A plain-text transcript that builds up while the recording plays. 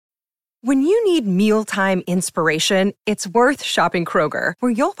When you need mealtime inspiration, it's worth shopping Kroger,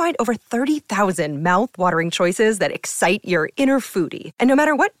 where you'll find over 30,000 mouth-watering choices that excite your inner foodie. And no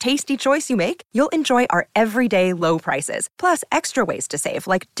matter what tasty choice you make, you'll enjoy our everyday low prices, plus extra ways to save,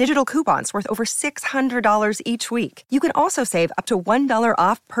 like digital coupons worth over $600 each week. You can also save up to $1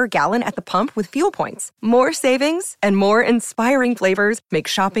 off per gallon at the pump with fuel points. More savings and more inspiring flavors make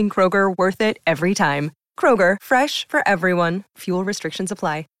shopping Kroger worth it every time. Kroger, fresh for everyone. Fuel restrictions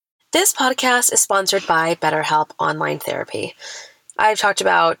apply. This podcast is sponsored by BetterHelp Online Therapy. I've talked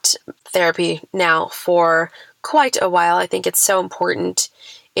about therapy now for quite a while. I think it's so important.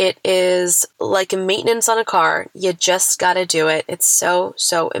 It is like maintenance on a car. You just got to do it. It's so,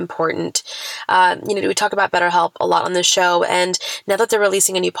 so important. We talk about BetterHelp a lot on this show, and now that they're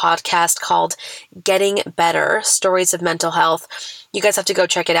releasing a new podcast called Getting Better, Stories of Mental Health, you guys have to go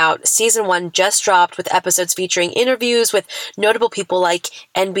check it out. Season 1 just dropped with episodes featuring interviews with notable people like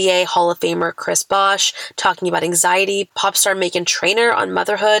NBA Hall of Famer Chris Bosh, talking about anxiety, pop star Meghan Trainor on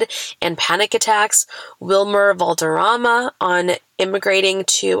motherhood and panic attacks, Wilmer Valderrama on immigrating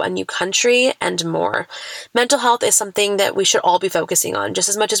to a new country, and more. Mental health is something that we should all be focusing on, just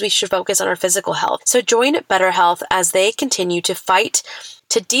as much as we should focus on our physical health. So join BetterHelp as they continue to fight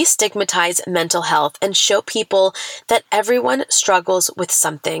to destigmatize mental health and show people that everyone struggles with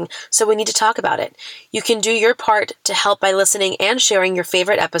something, so we need to talk about it. You can do your part to help by listening and sharing your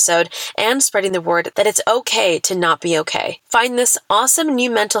favorite episode and spreading the word that it's okay to not be okay. Find this awesome new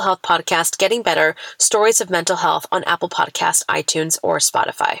mental health podcast, Getting Better, Stories of Mental Health, on Apple Podcasts, iTunes, or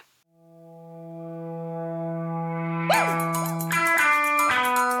Spotify.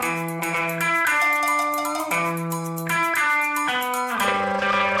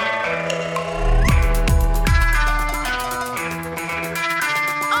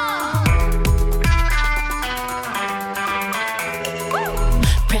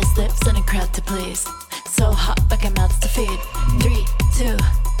 To please, so hot like a mouth to feed. 3, 2,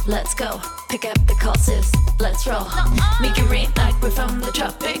 let's go. Pick up the call, sis, let's roll. Make it rain like we're from the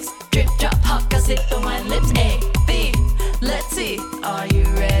tropics. Drip, drop, hot, got it on my lips. A, B, let's see, are you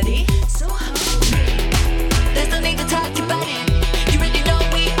ready? So hungry. There's no need to talk about it. You already know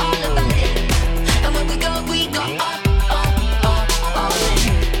we all about it. And when we go all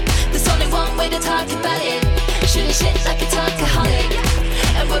in. There's only one way to talk about it. Shooting shit like a talkaholic.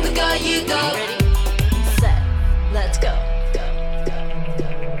 And when we go, you go. Ready, set, let's go.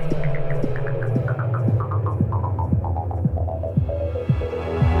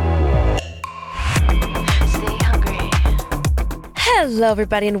 Stay hungry. Hello,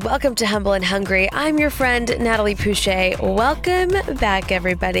 everybody, and welcome to Humble and Hungry. I'm your friend, Natalie Pouchet. Welcome back,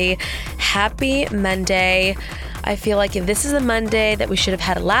 everybody. Happy Monday. I feel like this is a Monday that we should have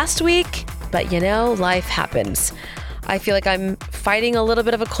had last week, but life happens. I feel like I'm fighting a little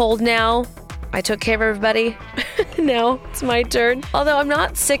bit of a cold now. I took care of everybody. Now it's my turn. Although I'm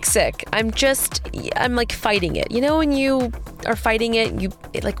not sick. I'm like fighting it. When you are fighting it,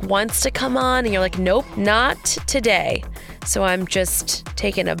 it like wants to come on and you're like, nope, not today. So I'm just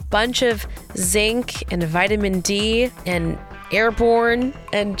taking a bunch of zinc and vitamin D and Airborne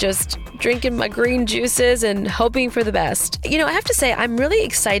and just drinking my green juices and hoping for the best. I have to say, I'm really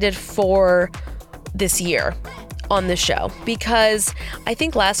excited for this year on the show, because I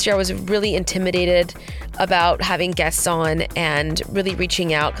think last year I was really intimidated about having guests on and really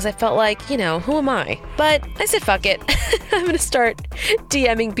reaching out, because I felt like, who am I? But I said, fuck it. I'm going to start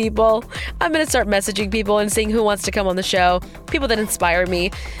DMing people. I'm going to start messaging people and seeing who wants to come on the show. People that inspire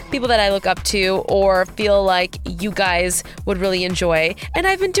me, people that I look up to or feel like you guys would really enjoy. And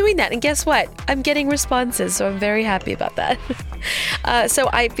I've been doing that. And guess what? I'm getting responses. So I'm very happy about that. So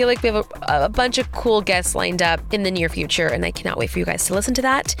I feel like we have a bunch of cool guests lined up in the near future, and I cannot wait for you guys to listen to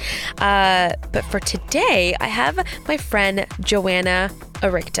that. But for today, I have my friend Joanna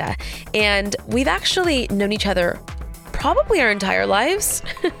Arichta, and we've actually known each other probably our entire lives,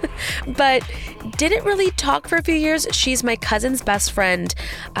 but didn't really talk for a few years. She's my cousin's best friend,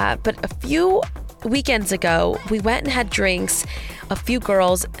 but a few weekends ago, we went and had drinks, a few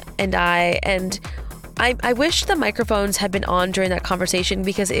girls and I wish the microphones had been on during that conversation,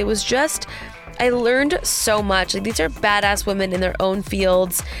 because it was just, I learned so much. Like, these are badass women in their own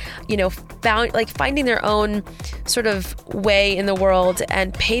fields, finding their own sort of way in the world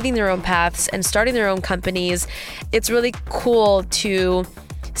and paving their own paths and starting their own companies. It's really cool to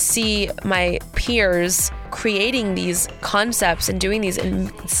see my peers creating these concepts and doing these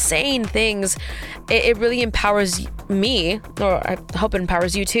insane things, it really empowers me, or I hope it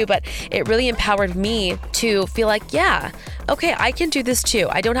empowers you too, but it really empowered me to feel like, yeah, okay, I can do this too.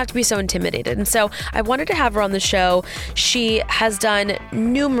 I don't have to be so intimidated. And so I wanted to have her on the show. She has done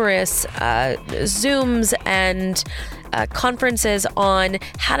numerous Zooms and conferences on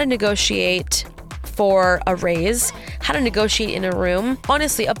how to negotiate for a raise, how to negotiate in a room.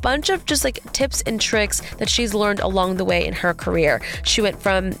 Honestly, a bunch of just like tips and tricks that she's learned along the way in her career. She went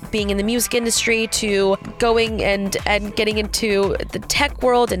from being in the music industry to going and getting into the tech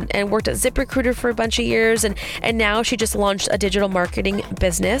world and worked at ZipRecruiter for a bunch of years. And now she just launched a digital marketing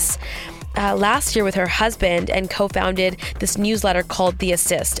business last year with her husband and co-founded this newsletter called The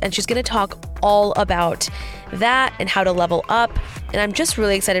Assist. And she's going to talk all about that and how to level up. And I'm just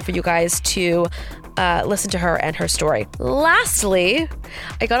really excited for you guys to listen to her and her story. Lastly,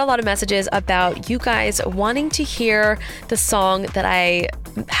 I got a lot of messages about you guys wanting to hear the song that I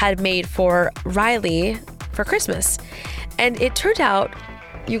had made for Riley for Christmas. And it turned out,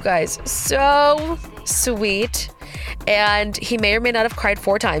 you guys, so sweet. And he may or may not have cried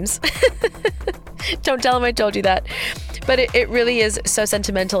 4 times. Don't tell him I told you that. But it really is so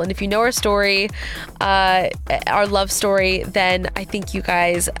sentimental. And if you know our story, our love story, then I think you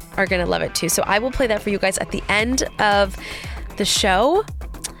guys are going to love it too. So I will play that for you guys at the end of the show.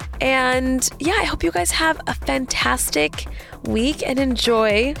 And yeah, I hope you guys have a fantastic week and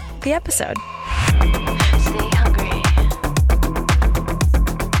enjoy the episode. Stay hungry.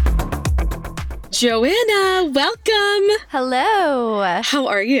 Joanna, welcome. Hello. How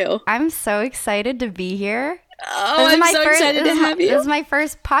are you? I'm so excited to be here. Oh, I'm so excited to have you. This is my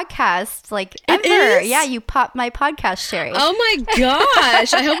first podcast, like, ever. It is? Yeah, you popped my podcast cherry. Oh my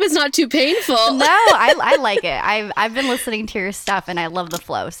gosh. I hope it's not too painful. No, I like it. I've been listening to your stuff and I love the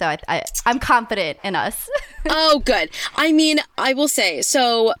flow. So I'm confident in us. Oh, good. I mean, I will say,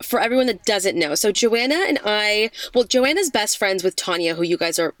 so for everyone that doesn't know, so Joanna and Joanna's best friends with Tanya, who you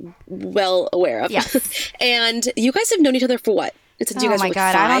guys are well aware of. Yes. And you guys have known each other for what? Since you guys oh my were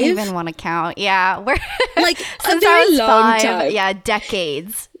God, 5? I don't even want to count. Yeah, we're like since a very I was long 5. time. Yeah,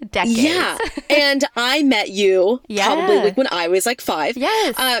 decades. Yeah, and I met you probably like when I was like 5.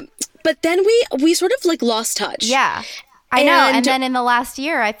 Yes. But then we sort of like lost touch. Yeah. I know. And then in the last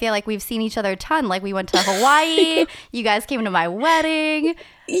year, I feel like we've seen each other a ton. Like we went to Hawaii. You guys came to my wedding.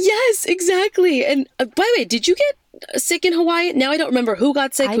 Yes, exactly. And by the way, did you get sick in Hawaii? Now I don't remember who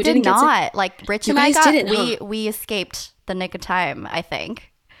got sick, who didn't get sick. I did not. Like Rich You and I guys got, didn't, we escaped the nick of time, I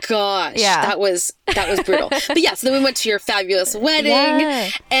think. Gosh, Yeah. that was brutal. But yeah, so then we went to your fabulous wedding, Yeah.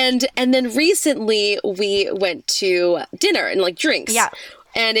 and then recently we went to dinner and like drinks. Yeah.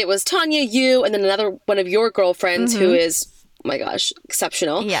 And it was Tanya, you, and then another one of your girlfriends who is, oh my gosh,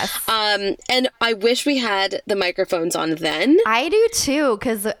 exceptional. Yes. And I wish we had the microphones on then. I do too,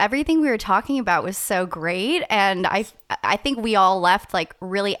 because everything we were talking about was so great. And I think we all left like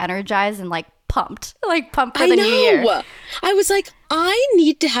really energized and like pumped for the new year. I was like, I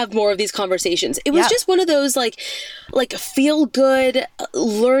need to have more of these conversations. It was Yep. just one of those like feel good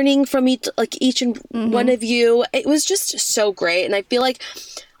learning from each and one of you. It was just so great. And I feel like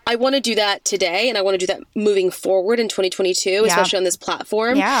I want to do that today, and I want to do that moving forward in 2022, especially on this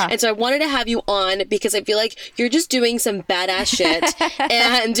platform. Yeah. And so I wanted to have you on because I feel like you're just doing some badass shit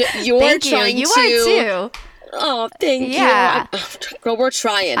and you're Thank you. trying You to are too. Oh, thank Yeah. you. Girl, we're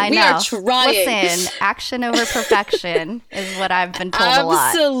trying. I We know. are trying. Listen, action over perfection is what I've been told a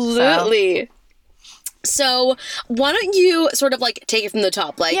lot. Absolutely. So why don't you sort of like take it from the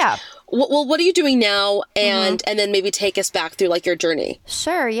top? Like, Yeah. well, what are you doing now? And then maybe take us back through like your journey.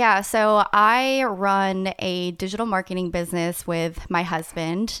 Sure, yeah. So I run a digital marketing business with my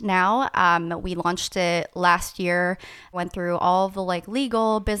husband now. We launched it last year, went through all the like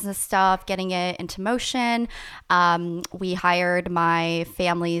legal business stuff, getting it into motion. We hired my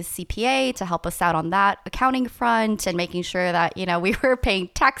family's CPA to help us out on that accounting front and making sure that, we were paying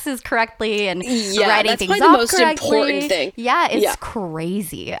taxes correctly and writing that's things probably off the most correctly. important thing. Yeah, it's Yeah.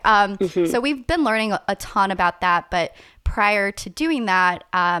 crazy. So we've been learning a ton about that. But prior to doing that,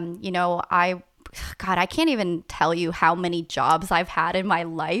 I can't even tell you how many jobs I've had in my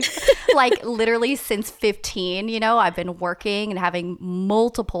life. Like literally since 15, I've been working and having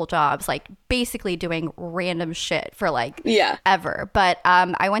multiple jobs, like basically doing random shit for ever. But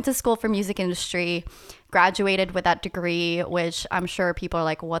I went to school for music industry, graduated with that degree, which I'm sure people are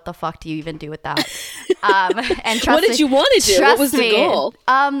like, what the fuck do you even do with that? And trust What did you want to do? What was the goal?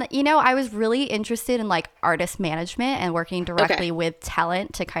 I was really interested in like artist management and working directly with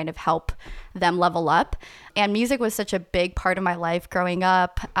talent to kind of help them level up. And music was such a big part of my life growing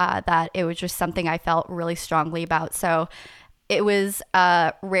up that it was just something I felt really strongly about. So it was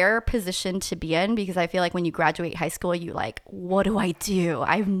a rare position to be in because I feel like when you graduate high school, you like, what do I do?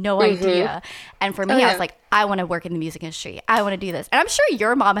 I have no idea. And for me, I was like, I want to work in the music industry. I want to do this. And I'm sure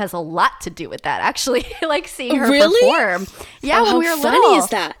your mom has a lot to do with that, actually, like seeing her perform. Yeah, when we were little. How funny is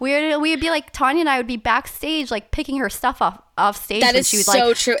that? We'd be like, Tanya and I would be backstage, like picking her stuff off stage. That is she would, so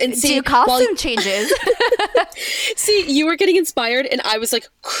like, true. And see, do costume changes. See, you were getting inspired and I was like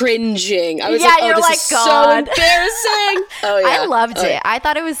cringing. I was you're this like, is God. so embarrassing. I loved it. I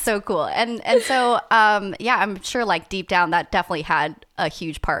thought it was so cool. And so, I'm sure like deep down that definitely had a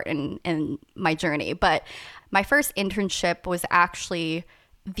huge part in my journey. But my first internship was actually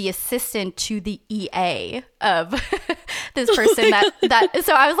the assistant to the EA of this person that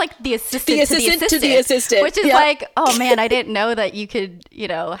so I was like the assistant to the assistant, which is like, oh man, I didn't know that you could,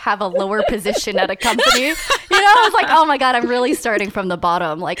 have a lower position at a company. I was like, oh my God, I'm really starting from the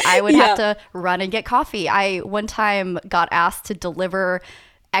bottom. Like I would have to run and get coffee. I one time got asked to deliver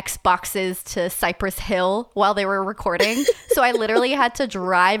Xboxes to Cypress Hill while they were recording. So I literally had to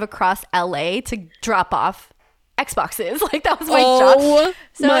drive across LA to drop off Xboxes. Like that was my job.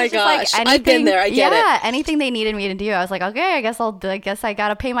 So my gosh, like I've been there. I get it. Yeah, anything they needed me to do, I was like, okay, I guess I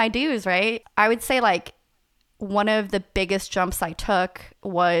gotta pay my dues, right? I would say like one of the biggest jumps I took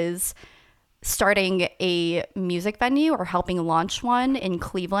was starting a music venue or helping launch one in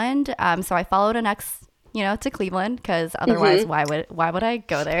Cleveland. So I followed an ex to Cleveland because otherwise why would I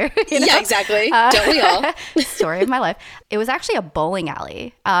go there? Yeah, exactly. Don't we all? Story of my life. It was actually a bowling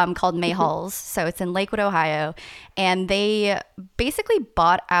alley called Mayhalls. So it's in Lakewood, Ohio. And they basically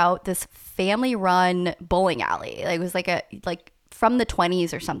bought out this family-run bowling alley. It was like from the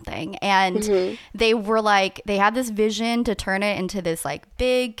 20s or something. And they were like, they had this vision to turn it into this like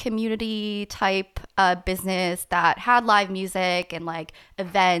big community type business that had live music and like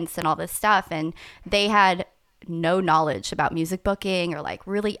events and all this stuff. And they had no knowledge about music booking or like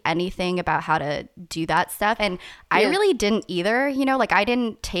really anything about how to do that stuff. And I really didn't either, like I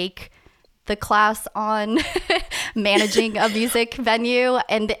didn't take the class on managing a music venue,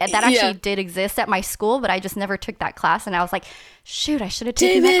 and that actually did exist at my school, but I just never took that class. And I was like, shoot, I should have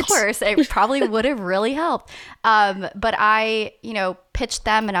taken that course. It probably would have really helped. But I, pitched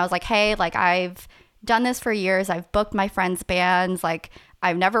them and I was like, hey, like I've done this for years. I've booked my friends' bands. Like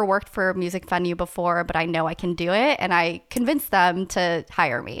I've never worked for a music venue before, but I know I can do it. And I convinced them to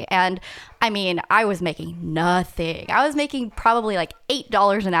hire me. And I mean, I was making nothing. I was making probably like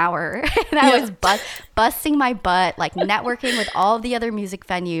 $8 an hour. And I was busting my butt, like networking with all of the other music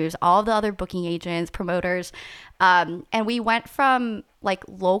venues, all the other booking agents, promoters. And we went from like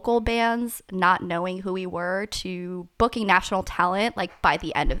local bands not knowing who we were to booking national talent like by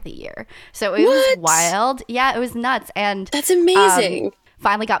the end of the year. So it was wild. Yeah, it was nuts. And that's amazing.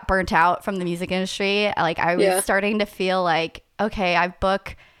 Finally got burnt out from the music industry. Like I was starting to feel like, okay, I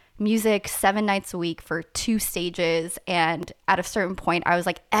book music 7 nights a week for 2 stages. And at a certain point, I was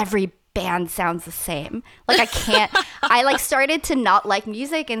like, every band sounds the same. Like I can't, I like started to not like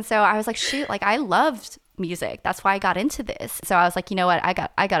music. And so I was like, shoot, like I loved music. That's why I got into this. So I was like, you know what? I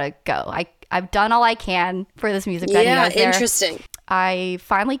gotta go. I've done all I can for this music venue. Yeah, interesting. I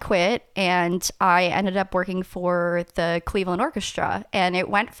finally quit and I ended up working for the Cleveland Orchestra. And it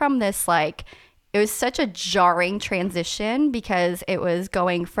went from this like, it was such a jarring transition because it was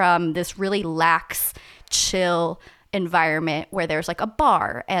going from this really lax, chill environment where there's like a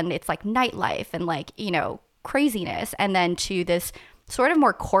bar and it's like nightlife and like, craziness. And then to this sort of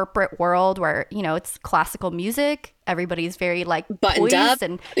more corporate world where, it's classical music. Everybody's very like buttoned up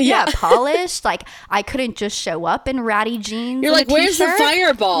and polished. Like I couldn't just show up in ratty jeans. You're like, where's the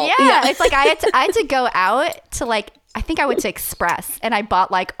fireball? Yeah. It's like I had to go out to like, I think I went to Express and I bought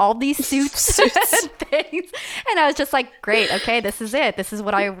like all these suits and things. And I was just like, great. Okay. This is it. This is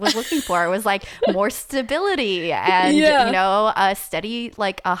what I was looking for. It was like more stability and, a steady,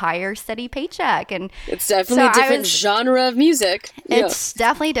 like a higher steady paycheck. And it's definitely a different genre of music. It's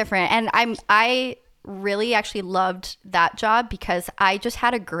definitely different. And I really actually loved that job because I just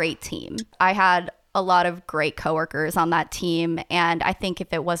had a great team. I had a lot of great coworkers on that team. And I think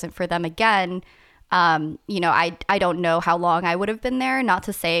if it wasn't for them again, I don't know how long I would have been there. Not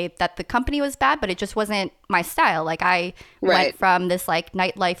to say that the company was bad, but it just wasn't my style. Like I went from this like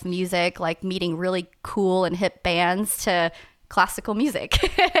nightlife music, like meeting really cool and hip bands to classical music.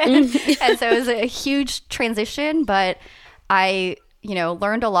 And so it was a huge transition, but I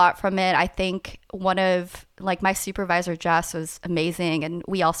learned a lot from it. I think one of like my supervisor, Jess, was amazing. And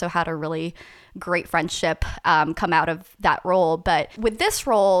we also had a really great friendship come out of that role. But with this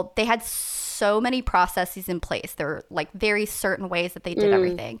role, they had so many processes in place. There were like very certain ways that they did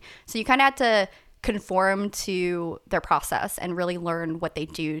everything. So you kind of had to conform to their process and really learn what they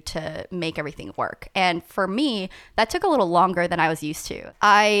do to make everything work. And for me, that took a little longer than I was used to.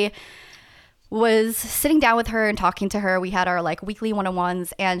 I was sitting down with her and talking to her. We had our like weekly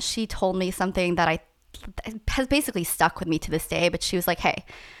one-on-ones, and she told me something that has basically stuck with me to this day. But she was like, hey,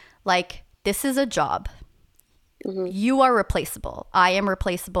 like, this is a job. You are replaceable. I am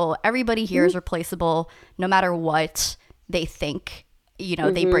replaceable. Everybody here is replaceable, no matter what they think,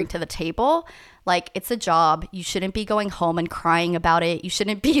 they bring to the table. Like, it's a job. You shouldn't be going home and crying about it. You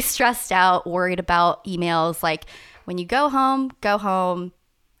shouldn't be stressed out, worried about emails. Like, when you go home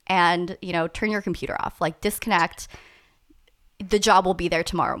and, turn your computer off, like disconnect. The job will be there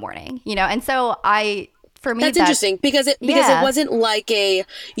tomorrow morning, And so for me, that's interesting because it wasn't like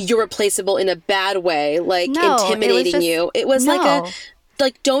you're replaceable in a bad way, like intimidating you. It was like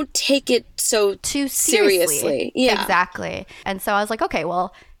don't take it so too seriously. Yeah, exactly. And so I was like, okay,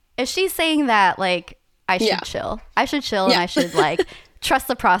 well, if she's saying that, like, I should chill. I should chill and I should like trust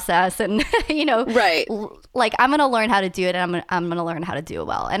the process and, right. Like, I'm going to learn how to do it, and I'm going to learn how to do it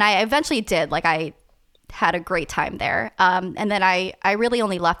well. And I eventually did. Like, I had a great time there. And then I really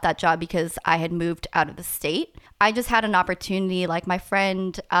only left that job because I had moved out of the state. I just had an opportunity. Like, my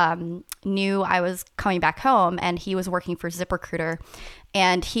friend knew I was coming back home, and he was working for ZipRecruiter.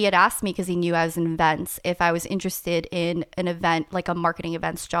 And he had asked me, because he knew I was in events, if I was interested in an event, like a marketing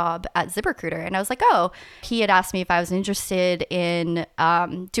events job at ZipRecruiter. And I was like, oh, he had asked me if I was interested in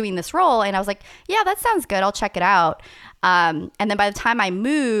doing this role. And I was like, yeah, that sounds good. I'll check it out. And then by the time I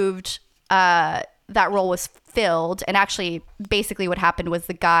moved, that role was filled. And actually, basically what happened was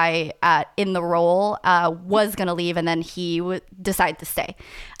the guy in the role was going to leave, and then he decided to stay.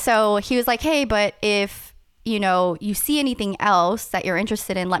 So he was like, hey, but if you see anything else that you're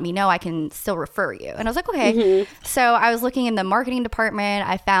interested in, let me know. I can still refer you. And I was like, okay. So I was looking in the marketing department.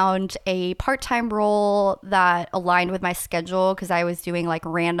 I found a part-time role that aligned with my schedule, because I was doing like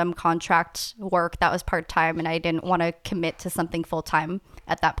random contract work that was part-time, and I didn't want to commit to something full-time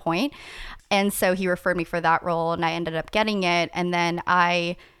at that point. And so he referred me for that role, and I ended up getting it. And then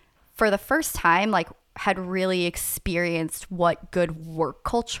I, for the first time, like, had really experienced what good work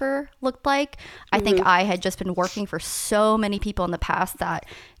culture looked like. I think I had just been working for so many people in the past that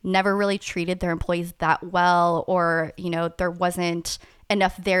never really treated their employees that well, or, there wasn't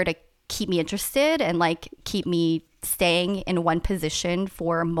enough there to keep me interested and like keep me staying in one position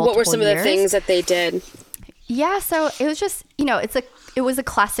for multiple years. What were some of the things that they did? Yeah, so it was just, it was a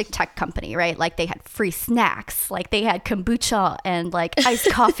classic tech company, right? Like, they had free snacks, like they had kombucha and like iced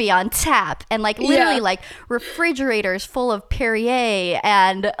coffee on tap, and like literally like refrigerators full of Perrier,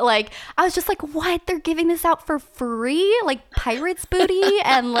 and like I was just like, what? They're giving this out for free? Like pirate's booty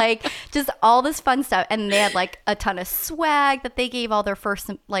and like just all this fun stuff. And they had like a ton of swag that they gave all their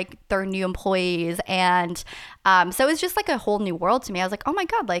their new employees, and so it was just like a whole new world to me. I was like, oh my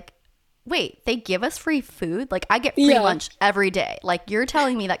God, like, wait, they give us free food? Like, I get free lunch every day. Like, you're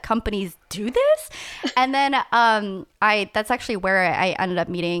telling me that companies do this? And then that's actually where I ended up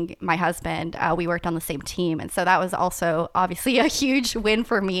meeting my husband. We worked on the same team. And so that was also obviously a huge win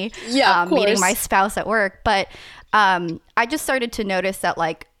for me, meeting my spouse at work. But I just started to notice that,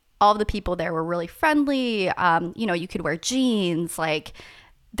 like, all the people there were really friendly. You could wear jeans. Like,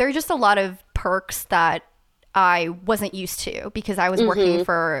 there are just a lot of perks that I wasn't used to, because I was working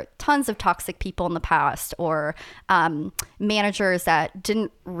for tons of toxic people in the past, or managers that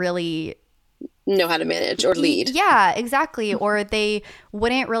didn't really know how to manage or lead. Yeah, exactly. Or they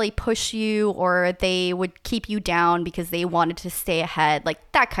wouldn't really push you, or they would keep you down because they wanted to stay ahead, like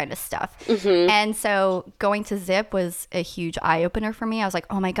that kind of stuff. And so going to Zip was a huge eye opener for me. I was like,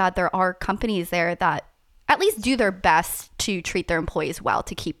 oh my God, there are companies there that at least do their best to treat their employees well,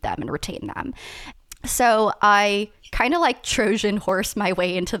 to keep them and retain them. So I kind of like Trojan horse my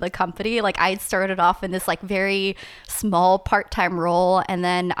way into the company. Like, I had started off in this like very small part-time role, and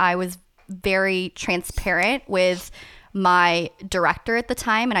then I was very transparent with my director at the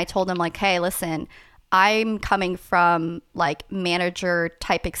time, and I told him like, hey, listen, I'm coming from like manager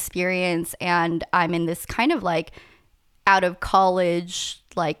type experience, and I'm in this kind of like out of college,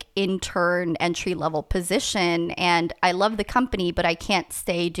 like intern entry level position, and I love the company, but I can't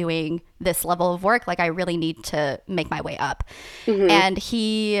stay doing this level of work. Like, I really need to make my way up. And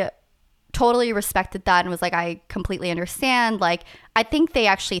he totally respected that and was like, I completely understand. Like, I think they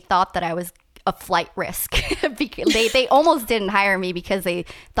actually thought that I was a flight risk. They almost didn't hire me because they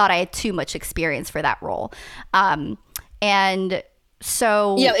thought I had too much experience for that role. And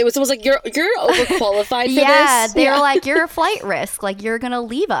so yeah, it was like you're overqualified for this. Yeah, they were like, you're a flight risk. Like, you're gonna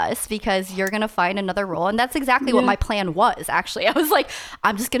leave us because you're gonna find another role. And that's exactly what my plan was. Actually, I was like,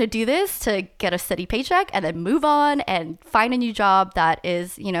 I'm just gonna do this to get a steady paycheck and then move on and find a new job that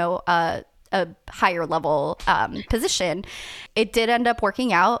is, you know, a higher level position. It did end up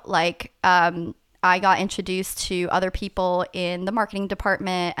working out. Like, I got introduced to other people in the marketing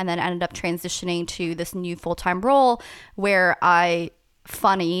department and then ended up transitioning to this new full-time role where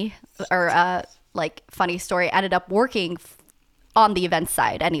funny story, ended up working on the event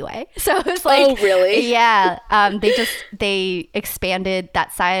side anyway. So it was like, oh, really? Yeah. They expanded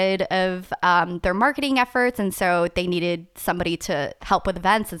that side of their marketing efforts. And so they needed somebody to help with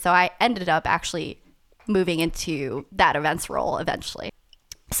events. And so I ended up actually moving into that events role eventually.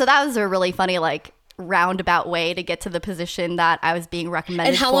 So that was a really funny, like, roundabout way to get to the position that I was being recommended for.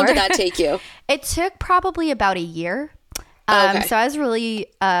 And how long did that take you? It took probably about a year. Okay. So I was really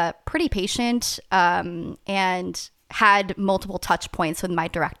pretty patient and had multiple touch points with my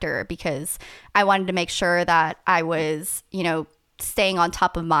director because I wanted to make sure that I was, you know, staying on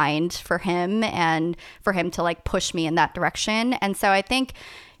top of mind for him and for him to like push me in that direction. And so I think,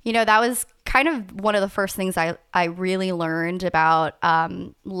 you know, that was kind of one of the first things I really learned about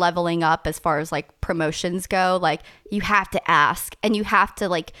leveling up as far as like promotions go. Like, you have to ask and you have to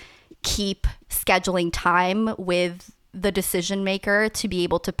like keep scheduling time with the decision maker to be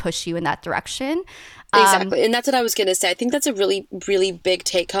able to push you in that direction. Exactly. And that's what I was going to say. I think that's a really, really big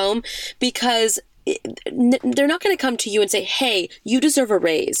take home because they're not going to come to you and say, hey, you deserve a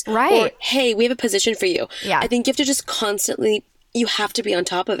raise. Right. Or, hey, we have a position for you. Yeah. I think you have to just constantly, you have to be on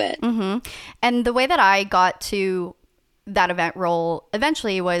top of it. Mm-hmm. And the way that I got to that event role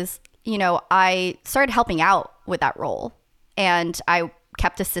eventually was, you know, I started helping out with that role and I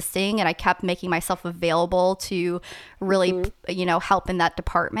kept assisting and I kept making myself available to really, you know, help in that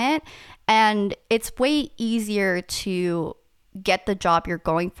department. And it's way easier to get the job you're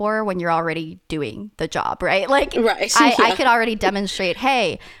going for when you're already doing the job, right? Like, right. I could already demonstrate,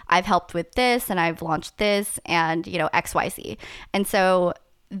 hey, I've helped with this and I've launched this and, you know, XYZ. And so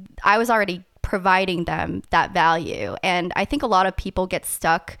I was already providing them that value. And I think a lot of people get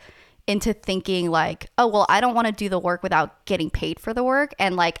stuck into thinking like, oh, well, I don't want to do the work without getting paid for the work.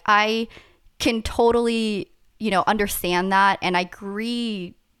 And like, I can totally, you know, understand that. And I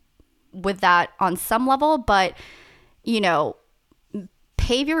agree with that on some level, but, you know,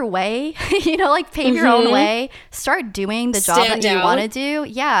 pave your way, you know, like pave your own way, start doing the job that you want to do.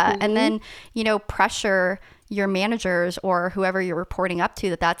 Yeah. And then, you know, pressure your managers or whoever you're reporting up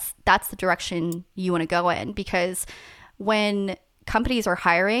to that's the direction you want to go in. Because when companies are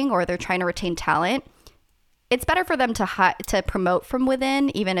hiring or they're trying to retain talent, it's better for them to promote from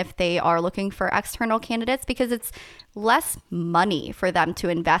within, even if they are looking for external candidates, because it's less money for them to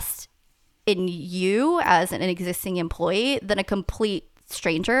invest in you as an existing employee than a complete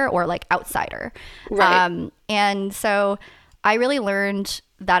stranger or like outsider. Right. And so I really learned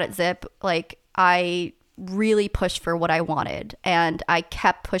that at Zip. Like, I really pushed for what I wanted and I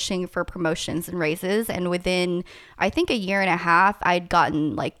kept pushing for promotions and raises, and within I think a year and a half I'd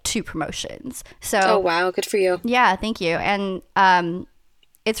gotten like 2 promotions. So oh wow, good for you. Yeah, thank you. And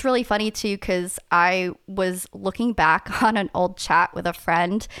it's really funny too because I was looking back on an old chat with a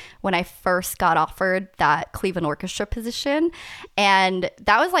friend when I first got offered that Cleveland Orchestra position, and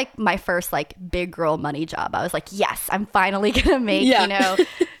that was like my first like big girl money job. I was like, yes, I'm finally gonna make you know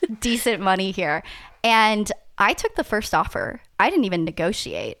decent money here. And I took the first offer. I didn't even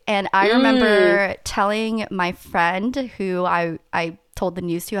negotiate. And I remember telling my friend who I told the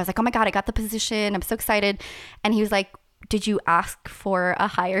news to, I was like, oh my God, I got the position. I'm so excited. And he was like, did you ask for a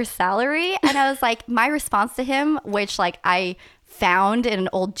higher salary? And I was like, my response to him, which like I found in an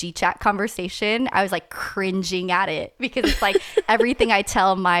old GChat conversation, I was like cringing at it because it's like everything I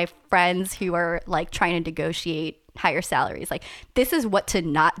tell my friends who are like trying to negotiate higher salaries, like this is what to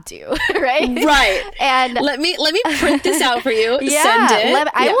not do. right And let me print this out for you. Send it.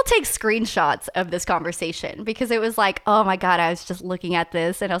 I will take screenshots of this conversation because it was like, oh my God, I was just looking at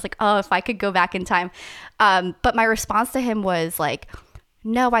this and I was like, oh, if I could go back in time. But my response to him was like,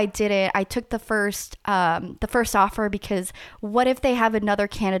 no, I didn't. I took the first offer because what if they have another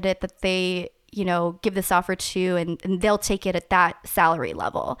candidate that they, you know, give this offer to and they'll take it at that salary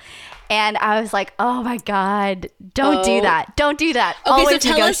level. And I was like, oh my God, don't do that. Don't do that. Okay, always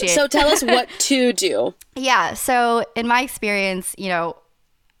negotiate. So tell us what to do. Yeah. So in my experience, you know,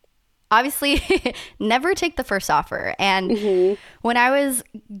 obviously never take the first offer. And when I was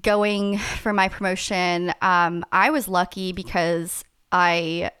going for my promotion, I was lucky because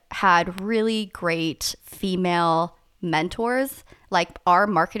I had really great female mentors. Like our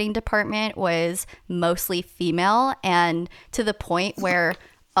marketing department was mostly female, and to the point where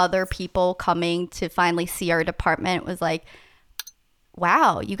other people coming to finally see our department was like,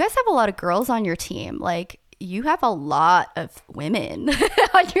 wow, you guys have a lot of girls on your team. Like, you have a lot of women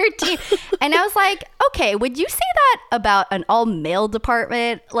on your team. And I was like, okay, would you say that about an all male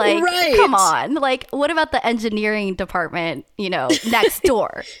department? Like, come on. Like, what about the engineering department, next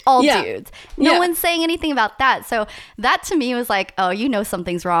door? All dudes. No one's saying anything about that. So that to me was like, oh,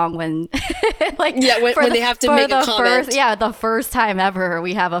 something's wrong when when they have to make a comment. The first time ever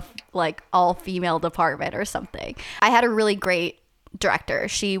we have a all female department or something. I had a really great director.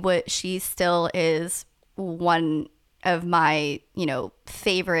 She still is one of my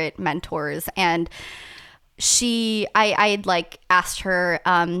favorite mentors, and I had asked her,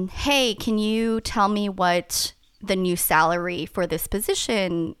 hey, can you tell me what the new salary for this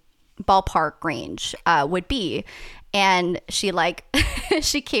position ballpark range would be? And she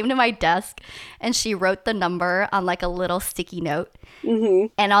she came to my desk and she wrote the number on a little sticky note,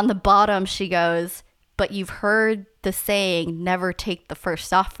 and on the bottom she goes, but you've heard the saying, never take the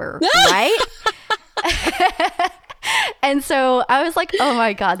first offer, right? And so I was like, oh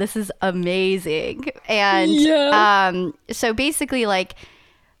my God, this is amazing. And so basically,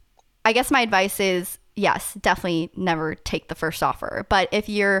 I guess my advice is, yes, definitely never take the first offer. But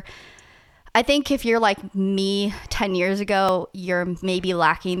I think if you're like me 10 years ago, you're maybe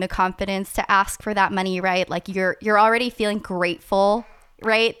lacking the confidence to ask for that money, right? Like you're already feeling grateful,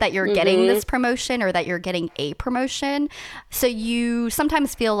 right, that you're getting this promotion or that you're getting a promotion. So you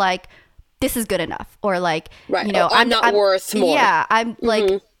sometimes feel like this is good enough, or I'm not worth more. Yeah, I'm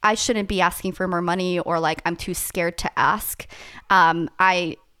I shouldn't be asking for more money, or I'm too scared to ask.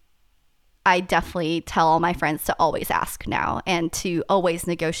 I definitely tell all my friends to always ask now, and to always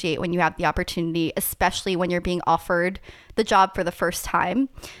negotiate when you have the opportunity, especially when you're being offered the job for the first time,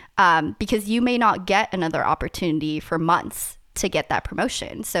 because you may not get another opportunity for months to get that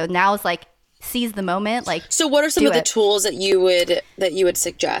promotion. So now it's seize the moment. So what are some of the tools that you would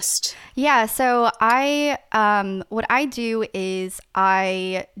suggest? Yeah, so what I do is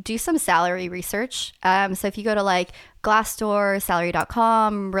I do some salary research. So if you go to Glassdoor,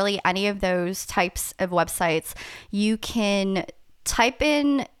 salary.com, really any of those types of websites, you can type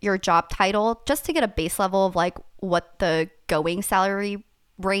in your job title just to get a base level of what the going salary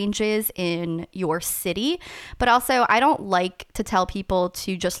ranges in your city. But also, I don't like to tell people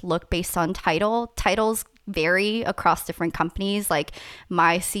to just look based on title. Titles vary across different companies.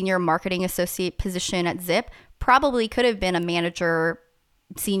 My senior marketing associate position at Zip probably could have been a manager,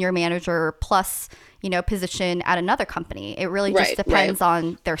 senior manager plus position at another company. It really just depends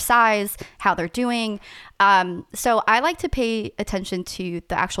on their size, how they're doing. So I like to pay attention to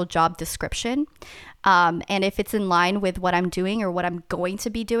the actual job description. And if it's in line with what I'm doing or what I'm going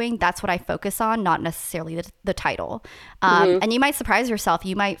to be doing, that's what I focus on, not necessarily the title. And you might surprise yourself.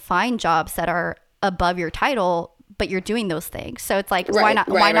 You might find jobs that are above your title, but you're doing those things. So it's why not?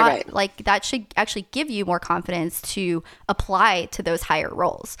 That should actually give you more confidence to apply to those higher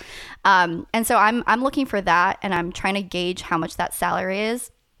roles. And so I'm looking for that, and I'm trying to gauge how much that salary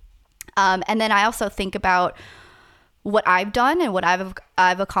is. And then I also think about what I've done and what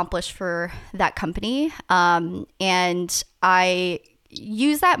I've accomplished for that company. And I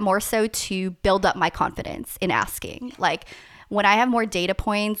use that more so to build up my confidence in asking. When I have more data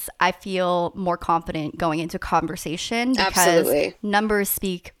points, I feel more confident going into conversation because numbers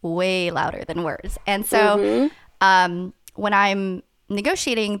speak way louder than words. And so when I'm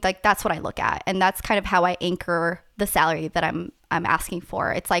negotiating, that's what I look at. And that's kind of how I anchor the salary that I'm asking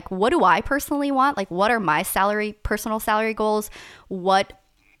for. It's what do I personally want? What are my personal salary goals? What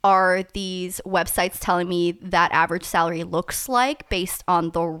are these websites telling me that average salary looks like based on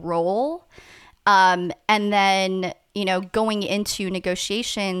the role? And then, going into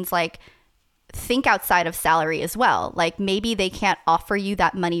negotiations, think outside of salary as well. Maybe they can't offer you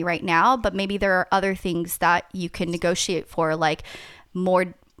that money right now, but maybe there are other things that you can negotiate for,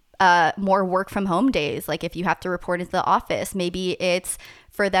 more work from home days. If you have to report into the office, maybe it's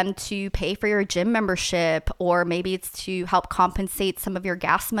for them to pay for your gym membership, or maybe it's to help compensate some of your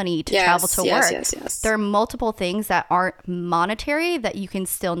gas money to travel to work. Yes. There are multiple things that aren't monetary that you can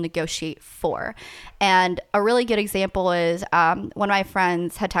still negotiate for. And a really good example is one of my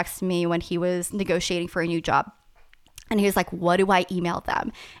friends had texted me when he was negotiating for a new job. And he was like, what do I email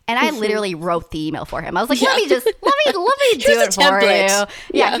them? And I literally wrote the email for him. I was like, let me do it for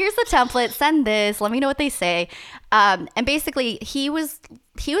you. Yeah, here's the template. Send this. Let me know what they say. And basically, he was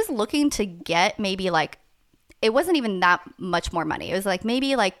looking to get maybe like, it wasn't even that much more money. It was like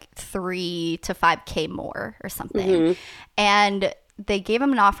maybe like 3 to 5K more or something. And they gave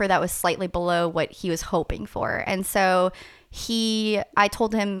him an offer that was slightly below what he was hoping for. And so I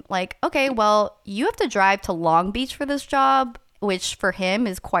told him like, okay, well, you have to drive to Long Beach for this job, which for him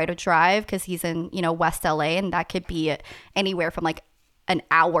is quite a drive because he's in, West LA, and that could be anywhere from like an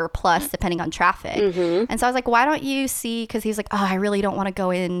hour plus depending on traffic. And so I was like, why don't you see, because he's like, oh, I really don't want to go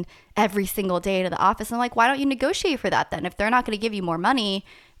in every single day to the office. And I'm like, why don't you negotiate for that then? If they're not going to give you more money,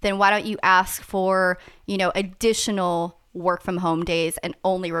 then why don't you ask for, additional work from home days and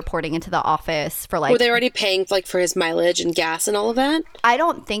only reporting into the office for like... Were they already paying like for his mileage and gas and all of that? I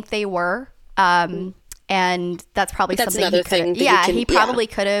don't think they were. And that's probably something another thing. He probably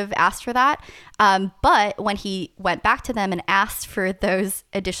could have asked for that. But when he went back to them and asked for those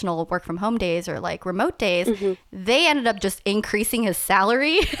additional work from home days or like remote days, they ended up just increasing his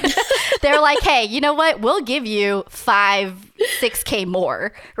salary. They're like, hey, you know what? We'll give you 6K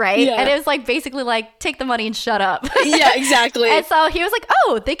more, right? Yeah. And it was like basically like, take the money and shut up. Yeah, exactly. And so he was like,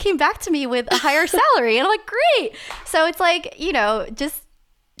 oh, they came back to me with a higher salary. And I'm like, great. So it's like, just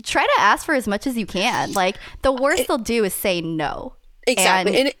try to ask for as much as you can. Like the worst they'll do is say no.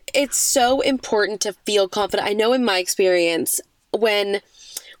 Exactly. And it's so important to feel confident. I know in my experience in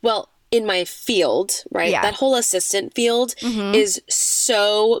my field, right? Yeah. That whole assistant field is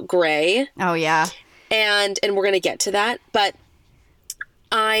so gray. Oh yeah. And we're going to get to that. But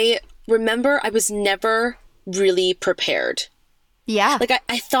I remember I was never really prepared. Yeah. Like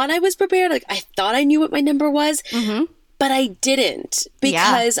I thought I was prepared. Like I thought I knew what my number was. But I didn't,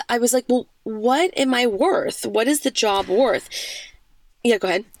 because I was like, well, what am I worth? What is the job worth? Yeah, go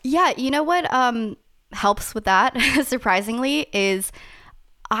ahead. Yeah, you know what helps with that, surprisingly, is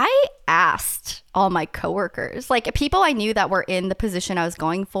I asked all my coworkers, like people I knew that were in the position I was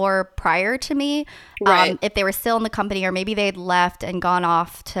going for prior to me, if they were still in the company, or maybe they'd left and gone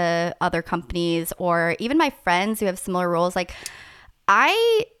off to other companies, or even my friends who have similar roles. Like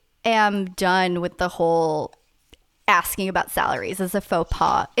I am done with the whole asking about salaries as a faux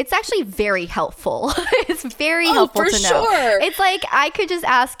pas. It's actually very helpful. It's very helpful to know. Sure. It's like I could just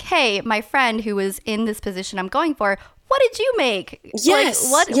ask, hey, my friend who was in this position I'm going for, what did you make? Yes.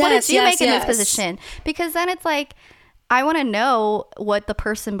 Like, what did you make in this position? Because then it's like, I want to know what the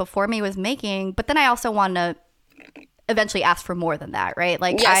person before me was making, but then I also want to eventually ask for more than that, right?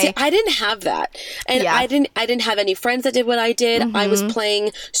 Like I didn't have that, and I didn't have any friends that did what I did. I was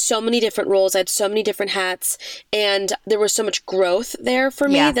playing so many different roles. I had so many different hats, and there was so much growth there for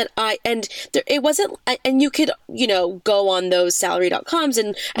me that it wasn't. And you could go on those salary.coms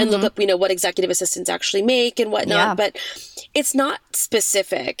and look up what executive assistants actually make and whatnot, but it's not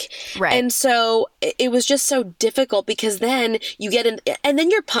specific, right? And so it was just so difficult, because then you get in, and then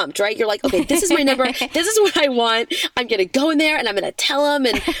you're pumped, right? You're like, okay, this is my number. This is what I want. I'm going to go in there and I'm going to tell them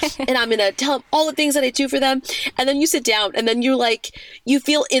and I'm going to tell them all the things that I do for them. And then you sit down and then you're like, you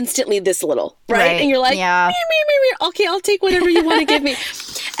feel instantly this little, right? And you're like, okay, I'll take whatever you want to give me.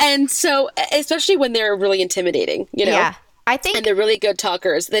 And so, especially when they're really intimidating, Yeah, I think. And they're really good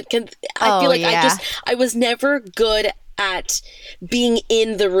talkers that can, I feel like I was never good at being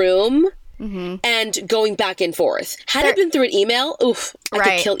in the room and going back and forth. Had I been through an email, I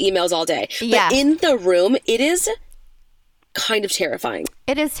could kill emails all day. But in the room, it is kind of terrifying.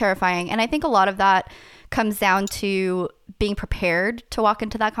 It is terrifying. And I think a lot of that comes down to being prepared to walk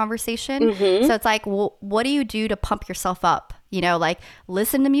into that conversation. So it's like, well, what do you do to pump yourself up? Like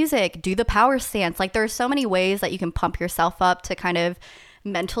listen to music, do the power stance. Like there are so many ways that you can pump yourself up to kind of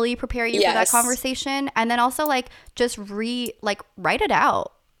mentally prepare you for that conversation. And then also like just write it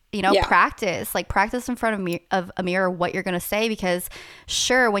out. Practice in front of a mirror what you're going to say, because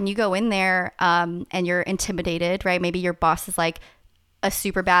sure, when you go in there and you're intimidated, right? Maybe your boss is like a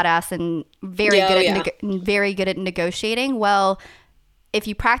super badass and very good at negotiating. Well, if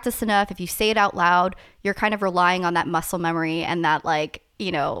you practice enough, if you say it out loud, you're kind of relying on that muscle memory and that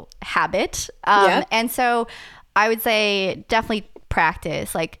habit. And so I would say definitely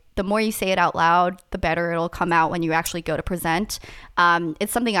practice. Like the more you say it out loud, the better it'll come out when you actually go to present.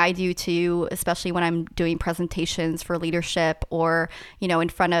 It's something I do too, especially when I'm doing presentations for leadership or, in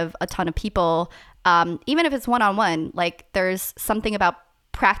front of a ton of people. Even if it's one-on-one, like there's something about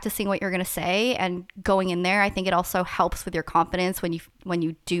practicing what you're going to say and going in there. I think it also helps with your confidence when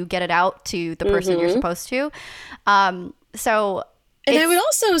you do get it out to the person you're supposed to. And I would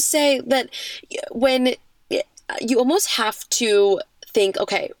also say that when you almost have to think,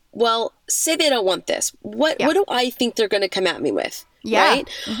 okay, well, say they don't want this. What do I think they're going to come at me with? Yeah. Right?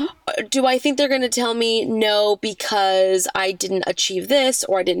 Mm-hmm. Do I think they're going to tell me no because I didn't achieve this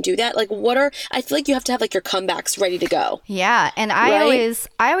or I didn't do that? Like, I feel like you have to have like your comebacks ready to go. Yeah. And I always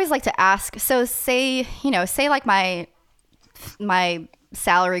like to ask, so say like my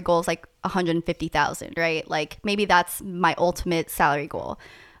salary goal is like 150,000, right? Like maybe that's my ultimate salary goal.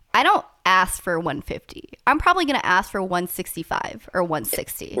 I don't ask for 150. I'm probably going to ask for 165 or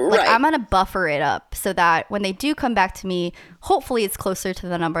 160. Right. Like I'm going to buffer it up so that when they do come back to me, hopefully it's closer to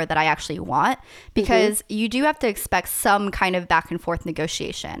the number that I actually want, because you do have to expect some kind of back and forth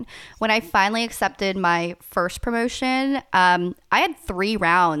negotiation. When I finally accepted my first promotion, I had 3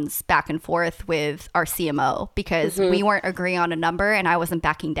 rounds back and forth with our CMO because we weren't agreeing on a number and I wasn't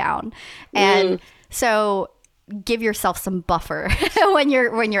backing down. And so give yourself some buffer when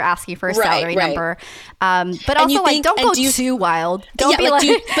you're asking for a salary number, but also like don't go too wild. Don't be like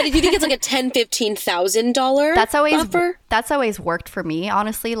but if you think it's like a $10,000-$15,000 that's always worked for me,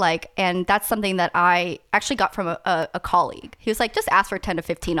 honestly. Like, and that's something that I actually got from a colleague. He was like, just ask for 10 to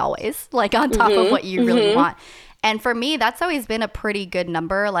 15 always, like on top of what you really want. And for me, that's always been a pretty good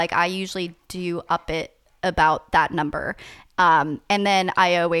number. Like I usually do up it about that number. And then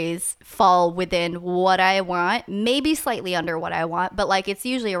I always fall within what I want, maybe slightly under what I want, but like it's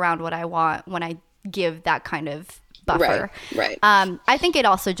usually around what I want when I give that kind of buffer. Right. I think it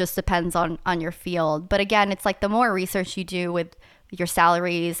also just depends on your field. But again, it's like the more research you do with your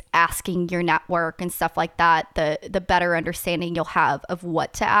salaries, asking your network and stuff like that, the better understanding you'll have of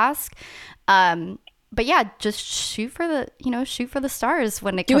what to ask. But yeah, just shoot for the stars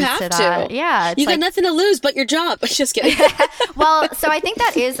when it comes to that. Yeah. You got nothing to lose but your job. Just kidding. Well, so I think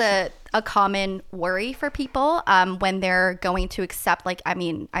that is a common worry for people when they're going to accept, like, I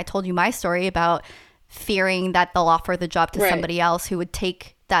mean, I told you my story about fearing that they'll offer the job to somebody else who would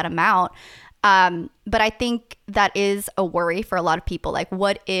take that amount. But I think that is a worry for a lot of people. Like,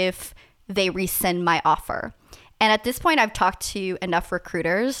 what if they rescind my offer? And at this point, I've talked to enough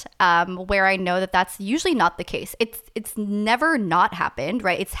recruiters where I know that that's usually not the case. It's never not happened,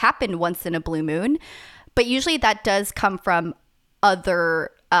 right? It's happened once in a blue moon, but usually that does come from other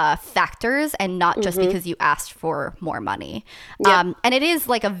factors and not just because you asked for more money. Yep. And it is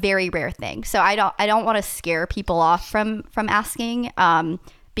like a very rare thing. So I don't want to scare people off from asking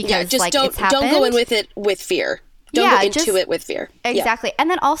because just like don't, it's happened. Don't go in with it with fear. Don't go into it with fear. Exactly. Yeah.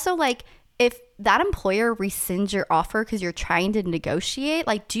 And then also like, if that employer rescinds your offer because you're trying to negotiate,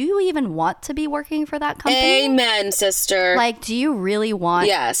 like, do you even want to be working for that company? Amen, sister. Like, do you really want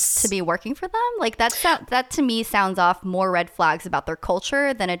to be working for them? Like, that to me sounds off more red flags about their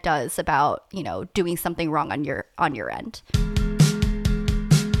culture than it does about, doing something wrong on your end.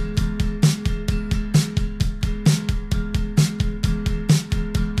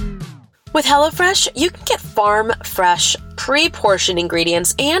 With HelloFresh, you can get farm-fresh, pre-portioned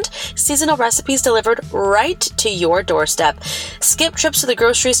ingredients and seasonal recipes delivered right to your doorstep. Skip trips to the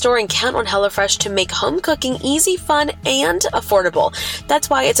grocery store and count on HelloFresh to make home cooking easy, fun, and affordable. That's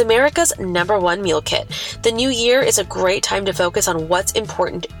why it's America's #1 meal kit. The new year is a great time to focus on what's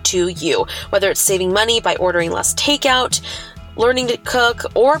important to you, whether it's saving money by ordering less takeout, learning to cook,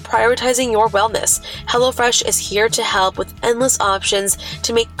 or prioritizing your wellness. HelloFresh is here to help with endless options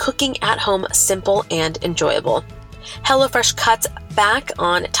to make cooking at home simple and enjoyable. HelloFresh cuts back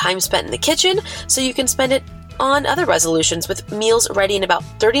on time spent in the kitchen so you can spend it on other resolutions with meals ready in about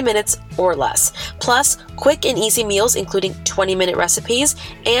 30 minutes or less. Plus, quick and easy meals including 20-minute recipes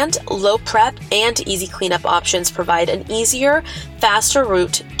and low prep and easy cleanup options provide an easier, faster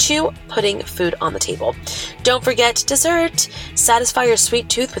route to putting food on the table. Don't forget dessert. Satisfy your sweet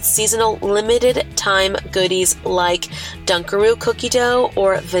tooth with seasonal limited time goodies like Dunkaroo cookie dough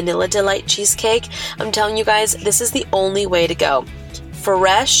or Vanilla Delight cheesecake. I'm telling you guys, this is the only way to go.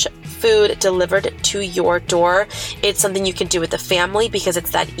 Fresh food delivered to your door. It's something you can do with the family because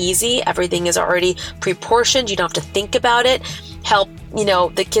it's that easy. Everything is already pre-portioned. You don't have to think about it.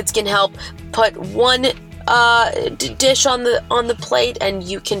 The kids can help put one dish on the plate and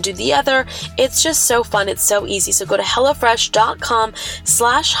you can do the other. It's just so fun. It's so easy. So go to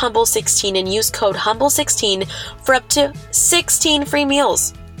HelloFresh.com/Humble16 and use code Humble16 for up to 16 free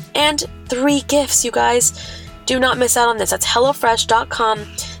meals and 3 gifts, you guys. Do not miss out on this. That's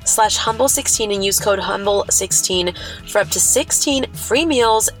HelloFresh.com/Humble16 and use code Humble16 for up to 16 free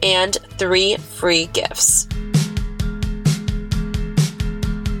meals and 3 free gifts.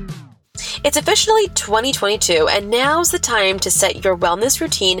 It's officially 2022, and now's the time to set your wellness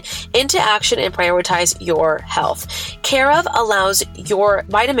routine into action and prioritize your health. Care of allows your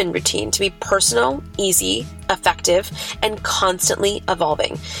vitamin routine to be personal, easy, effective, and constantly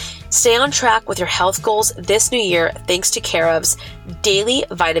evolving. Stay on track with your health goals this new year thanks to Care of's Daily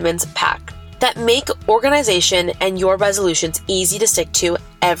Vitamins Pack that make organization and your resolutions easy to stick to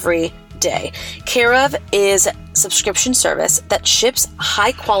every day. Care of is a subscription service that ships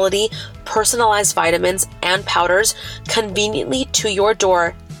high quality, personalized vitamins and powders conveniently to your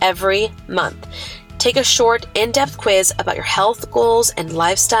door every month. Take a short, in-depth quiz about your health goals and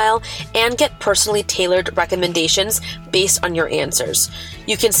lifestyle and get personally tailored recommendations based on your answers.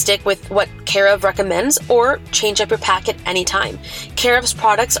 You can stick with what Care of recommends or change up your packet anytime. Care of's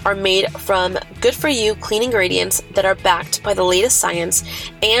products are made from good-for-you clean ingredients that are backed by the latest science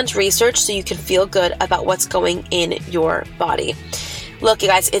and research so you can feel good about what's going in your body. Look, you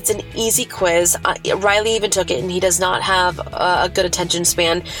guys, it's an easy quiz. Riley even took it, and he does not have a good attention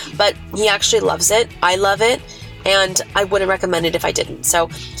span, but he actually loves it. I love it, and I wouldn't recommend it if I didn't. So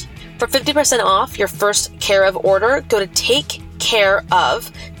for 50% off your first Care of order, go to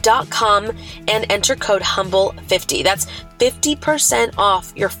takecareof.com and enter code HUMBLE50. That's 50%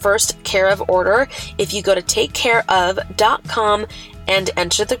 off your first Care of order if you go to takecareof.com and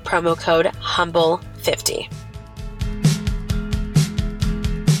enter the promo code HUMBLE50.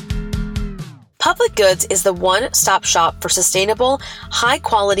 Public Goods is the one-stop shop for sustainable,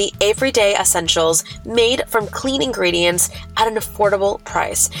 high-quality, everyday essentials made from clean ingredients at an affordable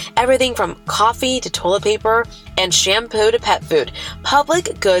price. Everything from coffee to toilet paper and shampoo to pet food.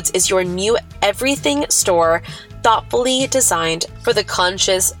 Public Goods is your new everything store, thoughtfully designed for the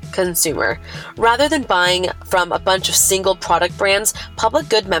conscious consumer. Rather than buying from a bunch of single product brands, Public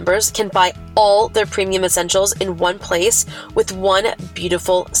Good members can buy all their premium essentials in one place with one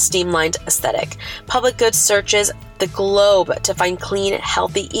beautiful, streamlined aesthetic. Public Good searches the globe to find clean,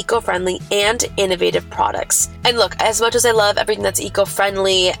 healthy, eco-friendly, and innovative products. And look, as much as I love everything that's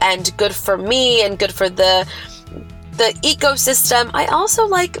eco-friendly and good for me and good for the ecosystem, I also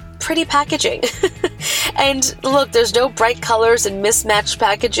like pretty packaging. And look, there's no bright colors and mismatched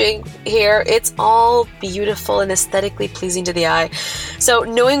packaging here. It's all beautiful and aesthetically pleasing to the eye. So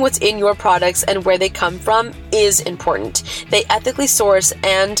knowing what's in your products and where they come from is important. They ethically source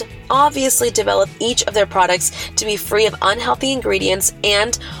and obviously develop each of their products to be free of unhealthy ingredients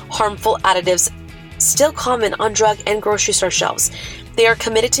and harmful additives still common on drug and grocery store shelves. They are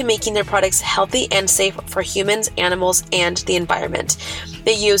committed to making their products healthy and safe for humans, animals, and the environment.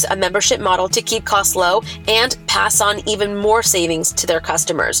 They use a membership model to keep costs low and pass on even more savings to their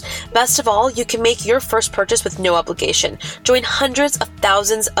customers. Best of all, you can make your first purchase with no obligation. Join hundreds of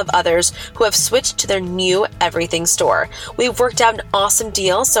thousands of others who have switched to their new everything store. We've worked out an awesome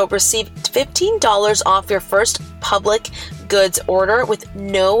deal, so receive $15 off your first Public Goods order with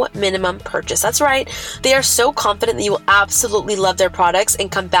no minimum purchase. That's right. They are so confident that you will absolutely love their products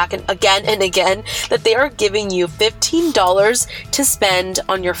and come back again and again that they are giving you $15 to spend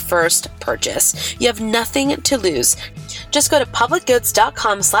on your first purchase. You have nothing to lose. Just go to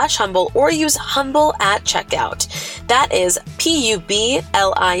publicgoods.com/humble or use humble at checkout. That is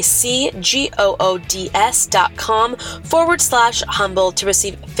publicgoods.com/humble to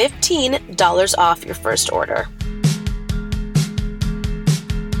receive $15 off your first order.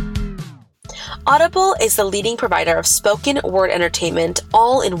 Audible is the leading provider of spoken word entertainment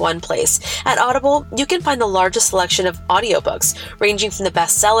all in one place. At Audible, you can find the largest selection of audiobooks, ranging from the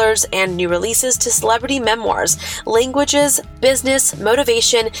bestsellers and new releases to celebrity memoirs, languages, business,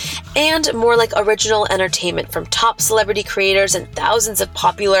 motivation, and more like original entertainment from top celebrity creators and thousands of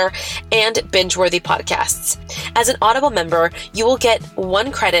popular and binge-worthy podcasts. As an Audible member, you will get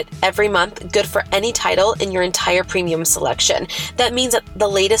 1 credit every month, good for any title in your entire premium selection. That means that the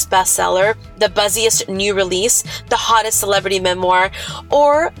latest bestseller, the buzziest new release, the hottest celebrity memoir,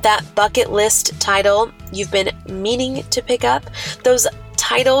 or that bucket list title you've been meaning to pick up, those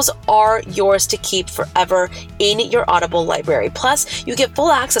titles are yours to keep forever in your Audible library. Plus, you get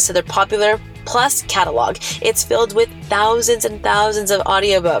full access to their popular Plus catalog. It's filled with thousands and thousands of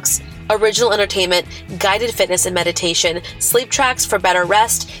audiobooks, original entertainment, guided fitness and meditation, sleep tracks for better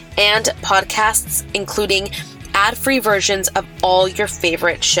rest, and podcasts including ad-free versions of all your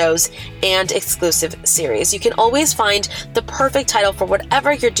favorite shows and exclusive series. You can always find the perfect title for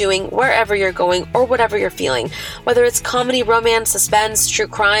whatever you're doing, wherever you're going, or whatever you're feeling. Whether it's comedy, romance, suspense, true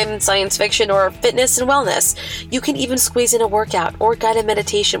crime, science fiction, or fitness and wellness. You can even squeeze in a workout or guided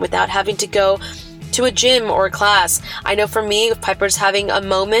meditation without having to go to a gym or a class. I know for me, if Piper's having a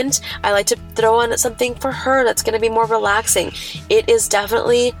moment, I like to throw on something for her that's going to be more relaxing. It is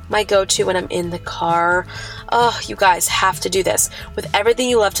definitely my go-to when I'm in the car. Oh, you guys have to do this. With everything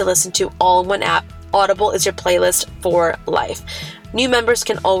you love to listen to all in one app, Audible is your playlist for life. New members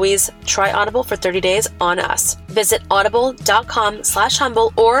can always try Audible for 30 days on us. Visit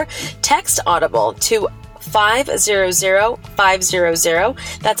audible.com/humble or text Audible to 500-500.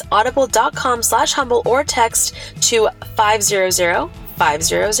 That's audible.com/humble or text to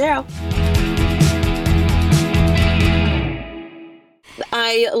 500-500.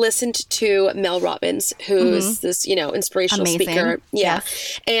 I listened to Mel Robbins, who's this, inspirational Amazing. speaker. Yeah.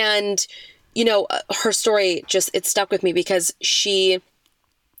 Yes. And, her story it stuck with me because she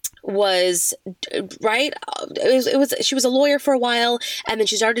was right. She was a lawyer for a while, and then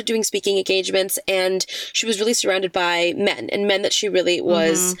she started doing speaking engagements, and she was really surrounded by men that she really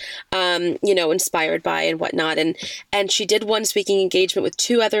was, inspired by and whatnot. And she did one speaking engagement with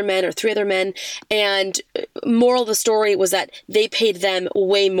 2 other men or 3 other men. And moral of the story was that they paid them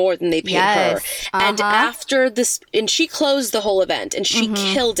way more than they paid her. And after this, and she closed the whole event and she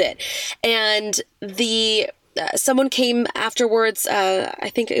killed it. And someone came afterwards,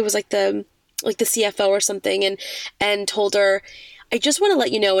 I think it was like the CFO or something, and told her, I just want to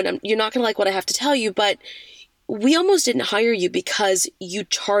let you know, and you're not going to like what I have to tell you, but we almost didn't hire you because you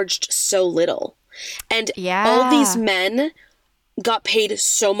charged so little. And all these men got paid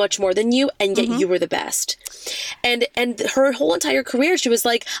so much more than you, and yet you were the best. And her whole entire career, she was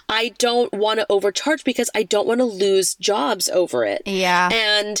like, I don't want to overcharge because I don't want to lose jobs over it. Yeah.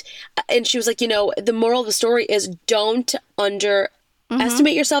 And she was like, the moral of the story is don't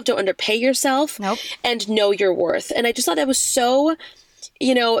underestimate yourself, don't underpay yourself. Nope. And know your worth. And I just thought that was so,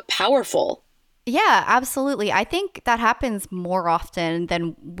 powerful. Yeah, absolutely. I think that happens more often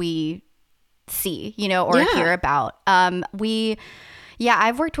than we see, or hear about. I've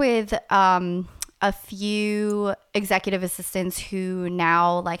worked with a few executive assistants who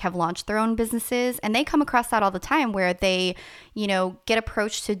now have launched their own businesses, and they come across that all the time where they, get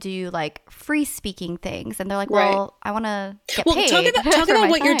approached to do free speaking things, and they're like, well, I want to get paid. Talk about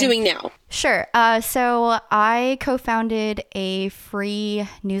what you're doing now. Sure. So I co-founded a free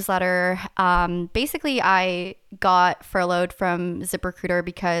newsletter. Basically, I got furloughed from ZipRecruiter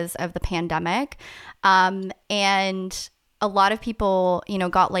because of the pandemic. And a lot of people,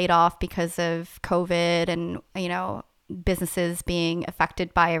 got laid off because of COVID and, businesses being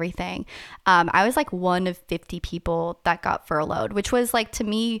affected by everything. I was one of 50 people that got furloughed, which was to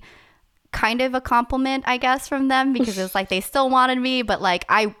me kind of a compliment, I guess, from them, because it was they still wanted me, but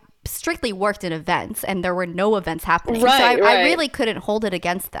I strictly worked in events and there were no events happening. Right, so I really couldn't hold it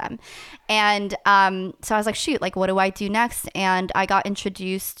against them. And so I was like, shoot, what do I do next? And I got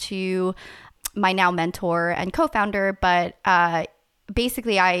introduced to my now mentor and co-founder, but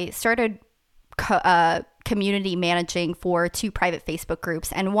basically I started community managing for 2 private Facebook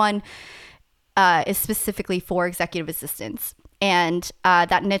groups, and one is specifically for executive assistants. And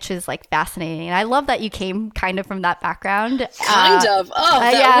that niche is fascinating. And I love that you came kind of from that background. Kind of. Oh,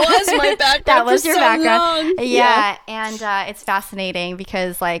 that was my background. That was your so background. Long. Yeah. And it's fascinating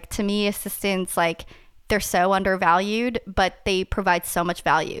because to me, assistants, they're so undervalued, but they provide so much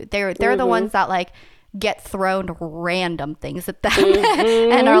value. They're the ones that get thrown random things at them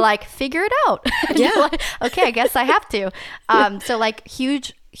and are figure it out. Yeah. Okay, I guess I have to. So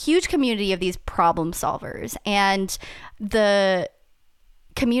huge community of these problem solvers, and the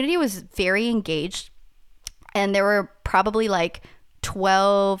community was very engaged, and there were probably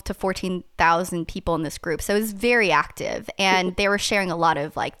 12 to 14,000 people in this group. So it was very active, and they were sharing a lot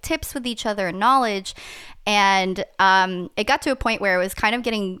of tips with each other and knowledge. And it got to a point where it was kind of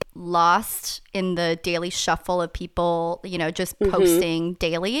getting lost in the daily shuffle of people, just posting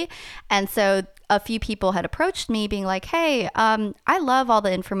daily. And so a few people had approached me being like, hey, I love all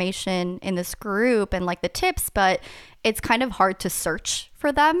the information in this group and the tips, but it's kind of hard to search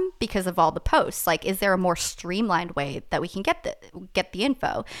for them because of all the posts. Is there a more streamlined way that we can get the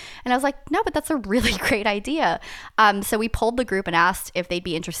info? And I was like, no, but that's a really great idea. So we polled the group and asked if they'd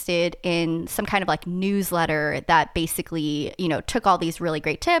be interested in some kind of newsletter that basically, took all these really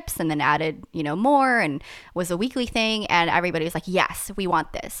great tips and then added, more, and was a weekly thing. And everybody was like, yes, we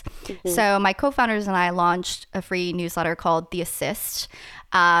want this. So my co-founders and I launched a free newsletter called The Assist.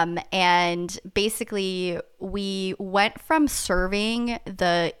 And basically we went from serving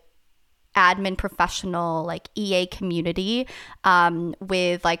the admin professional EA community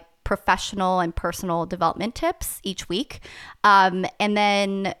with professional and personal development tips each week. And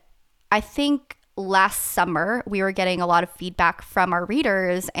then I think last summer, we were getting a lot of feedback from our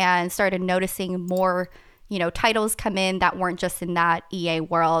readers and started noticing more, titles come in that weren't just in that EA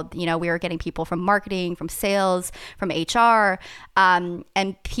world. We were getting people from marketing, from sales, from HR,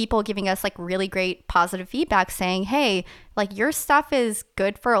 and people giving us like really great positive feedback saying, hey, like your stuff is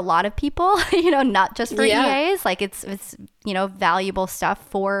good for a lot of people, not just for EAs. Like it's valuable stuff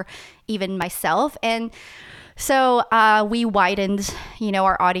for even myself. And so we widened,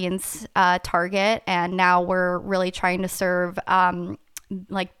 our audience target, and now we're really trying to serve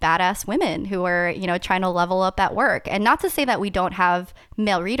like badass women who are, trying to level up at work. And not to say that we don't have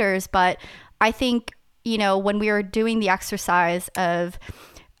male readers, but I think, when we were doing the exercise of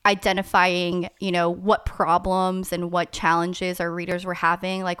identifying, what problems and what challenges our readers were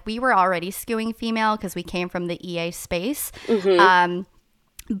having, like we were already skewing female because we came from the EA space.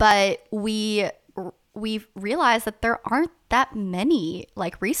 But we've realized that there aren't that many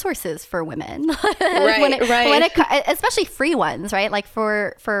like resources for women, especially free ones, right? Like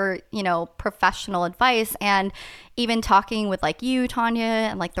for professional advice, and even talking with like you, Tanya,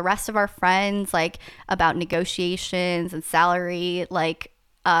 and like the rest of our friends, like about negotiations and salary, like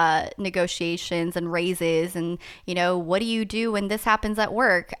negotiations and raises, and what do you do when this happens at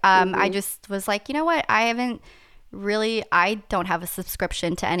work? I just was like, what? I don't have a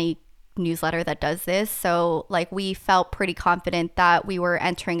subscription to any newsletter that does this. So like we felt pretty confident that we were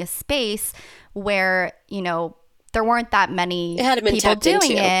entering a space where, there weren't that many people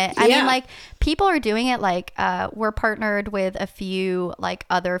doing it. I mean, like people are doing it. Like we're partnered with a few like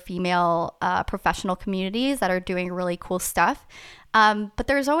other female professional communities that are doing really cool stuff. But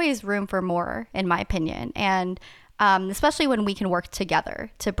there's always room for more, in my opinion. And especially when we can work together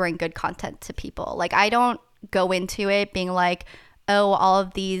to bring good content to people. Like I don't go into it being like, oh, all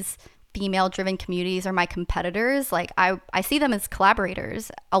of these female driven communities are my competitors. Like I see them as collaborators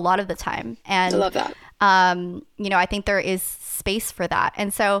a lot of the time. And I love that. I think there is space for that.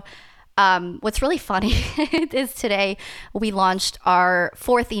 And so what's really funny is today we launched our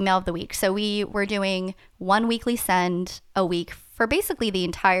 4th email of the week. So we were doing one weekly send a week for basically the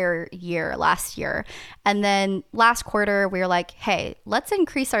entire year last year. And then last quarter, we were like, hey, let's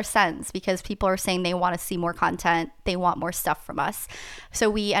increase our sends because people are saying they want to see more content. They want more stuff from us.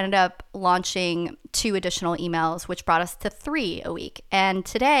 So we ended up launching 2 additional emails, which brought us to 3 a week. And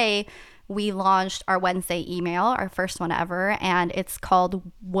today we launched our Wednesday email, our first one ever, and it's called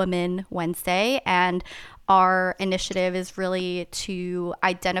Woman Wednesday. And our initiative is really to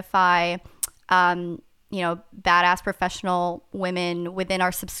identify badass professional women within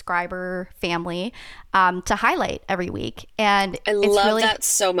our subscriber family to highlight every week. And I love that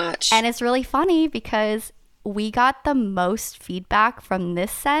so much. And it's really funny because we got the most feedback from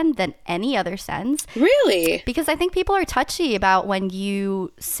this send than any other sends. Really? Because I think people are touchy about when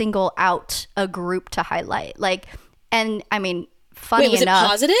you single out a group to highlight. Like, and I mean, funny enough. Wait,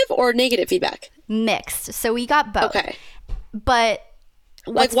 was it positive or negative feedback? Mixed. So we got both. Okay. But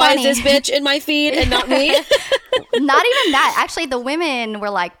like, why is this bitch in my feed and not me? Not even that. Actually, the women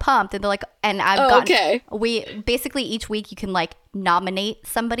were like pumped, and they're like, and I've gotten, we basically each week you can like nominate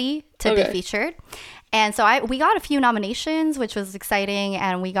somebody to be featured. And so we got a few nominations, which was exciting.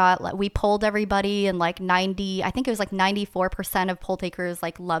 And we polled everybody, and like 94% of poll takers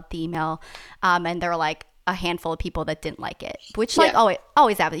like loved the email. And there were like a handful of people that didn't like it, which like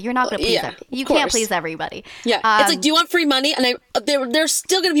always happens. You're not going to please everybody. You can't please everybody. Yeah. It's like, do you want free money? And there's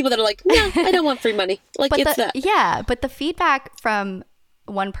still going to be people that are like, no, I don't want free money. Like it's that. Yeah. But the feedback from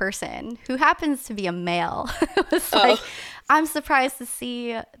one person who happens to be a male was like, I'm surprised to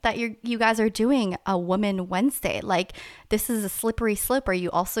see that you guys are doing a Woman Wednesday. Like this is a slippery slope. Are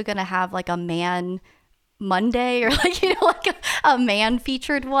you also going to have like a man Monday, or like, like a man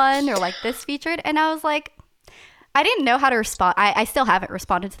featured one, or like this featured? And I was like, I didn't know how to respond. I still haven't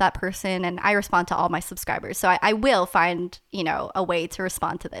responded to that person, and I respond to all my subscribers. So I will find, a way to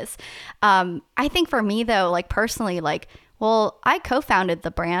respond to this. I think for me though, like personally, like, well, I co-founded the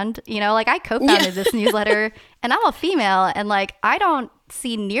brand, like I co-founded this newsletter, and I'm a female, and like, I don't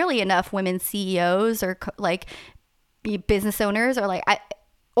see nearly enough women CEOs or like business owners, or like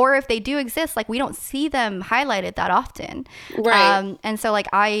or if they do exist, like we don't see them highlighted that often. Right. And so like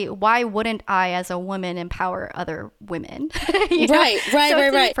why wouldn't I as a woman empower other women?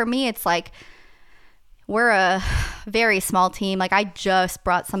 Right. For me, it's like, we're a very small team. Like I just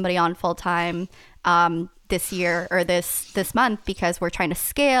brought somebody on full time this year or this month because we're trying to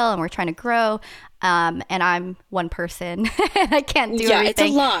scale and we're trying to grow. And I'm one person and I can't do everything.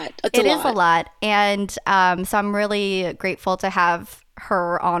 It's a lot. It is a lot. And so I'm really grateful to have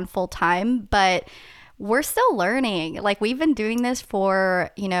her on full time, but we're still learning. Like we've been doing this for,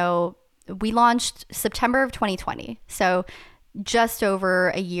 we launched September of 2020. So just over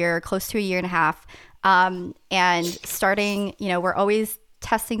a year, close to a year and a half. And starting, we're always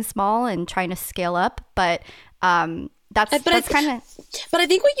testing small and trying to scale up, but that's kind of. But I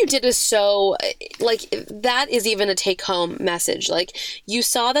think what you did is so, like, that is even a take-home message. Like, you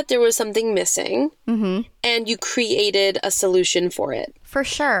saw that there was something missing, and you created a solution for it. For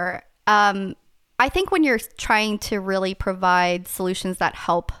sure. I think when you're trying to really provide solutions that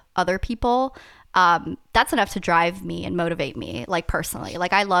help other people, that's enough to drive me and motivate me, like, personally.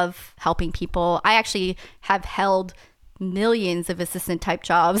 Like, I love helping people. I actually have held millions of assistant type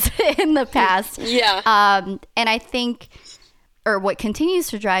jobs in the past. Yeah. And I think, or what continues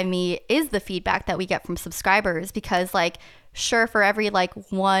to drive me is the feedback that we get from subscribers, because, like, sure, for every like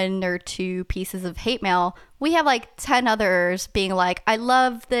 1 or 2 pieces of hate mail, we have like 10 others being like, I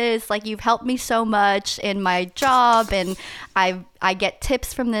love this, like, you've helped me so much in my job, and I get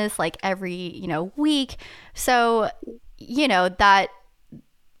tips from this like every week. So that,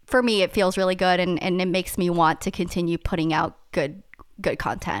 for me, it feels really good, and it makes me want to continue putting out good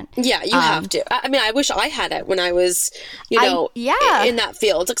content. Yeah, you have to. I mean, I wish I had it when I was, in that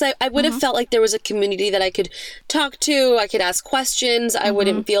field. Because I would have felt like there was a community that I could talk to. I could ask questions. I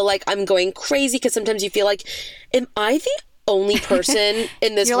wouldn't feel like I'm going crazy, because sometimes you feel like, am I the only person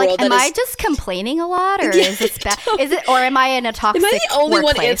in this You're world like, that am I just complaining a lot, or is this bad? Is it, or am I in a toxic Am I the only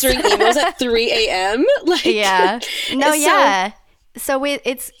workplace? one answering emails at 3 a.m.? Like, yeah. No, yeah. So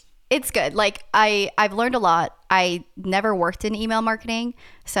it's good. Like, I've learned a lot. I never worked in email marketing.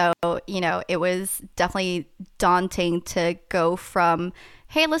 So, it was definitely daunting to go from,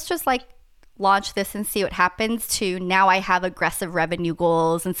 hey, let's just like launch this and see what happens, to now I have aggressive revenue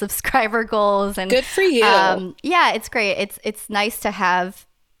goals and subscriber goals. And good for you. Yeah, it's great. It's nice to have,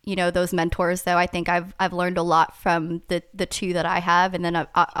 those mentors, though. I think I've learned a lot from the 2 that I have. And then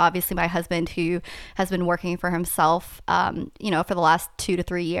obviously my husband, who has been working for himself, for the last 2 to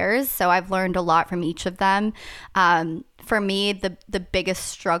 3 years. So I've learned a lot from each of them. For me, the biggest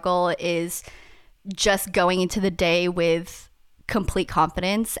struggle is just going into the day with complete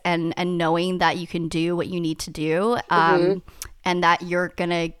confidence and knowing that you can do what you need to do. And that you're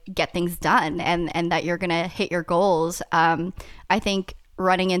going to get things done, and that you're going to hit your goals. I think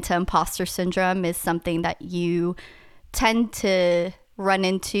running into imposter syndrome is something that you tend to run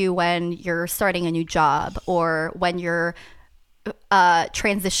into when you're starting a new job, or when you're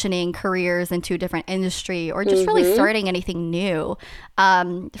transitioning careers into a different industry, or just really starting anything new.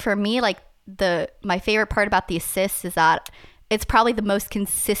 For me, like, my favorite part about the assists is that it's probably the most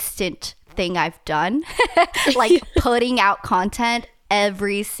consistent thing I've done. Like, putting out content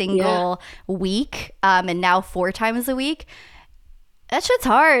every single week, and now 4 times a week. That shit's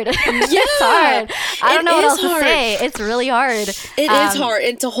hard. Yeah. It's hard. I don't know what else to say. It's really hard. It is hard.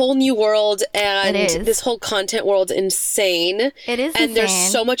 It's a whole new world, and this whole content world's insane. It is and insane.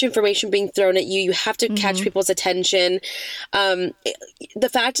 There's so much information being thrown at you. You have to catch people's attention. The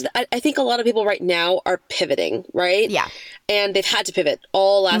fact that I think a lot of people right now are pivoting, right? Yeah. And they've had to pivot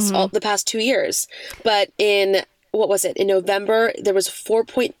all the past 2 years. But in November, there was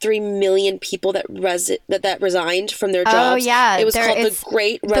 4.3 million people that resigned from their jobs. Oh, yeah. It was called the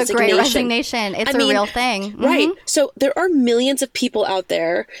Great Resignation. The Great Resignation. It's a real thing. Right. So there are millions of people out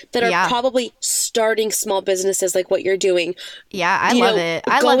there that are probably starting small businesses like what you're doing. Yeah, I love it.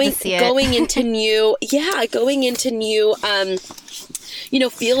 I love to see it. Going into new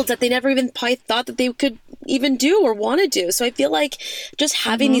fields that they never even probably thought that they could even do or want to do. So I feel like just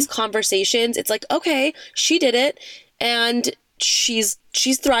having these conversations, it's like, okay, she did it, and she's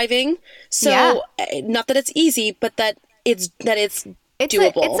thriving. So not that it's easy, but that it's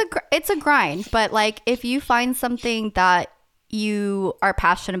doable. It's a grind, but like, if you find something that you are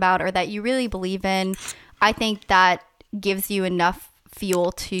passionate about, or that you really believe in, I think that gives you enough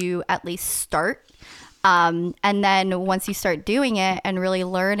fuel to at least start. And then once you start doing it and really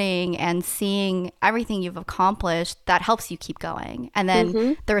learning and seeing everything you've accomplished, that helps you keep going. And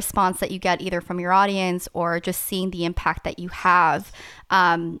then the response that you get either from your audience or just seeing the impact that you have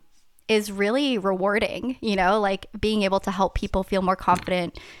is really rewarding, like being able to help people feel more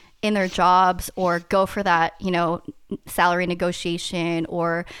confident in their jobs, or go for that, salary negotiation,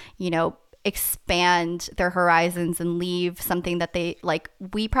 or, expand their horizons and leave something that they like.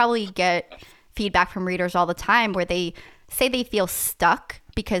 We probably get feedback from readers all the time where they say they feel stuck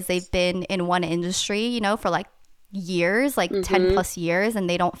because they've been in one industry, for like years, like 10 plus years, and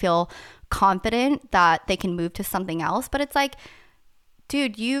they don't feel confident that they can move to something else. But it's like,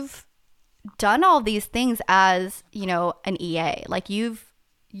 dude, you've done all these things as, an EA. Like,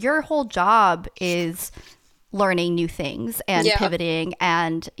 your whole job is learning new things and pivoting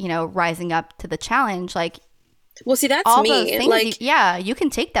and, you know, rising up to the challenge. Like, well, see, that's all me. Those things, like, you can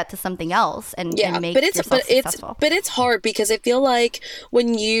take that to something else and make yourself successful. But it's hard because I feel like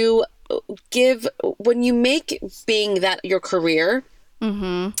when you make being that your career,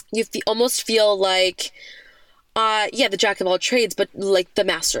 you almost feel like, the jack of all trades, but like the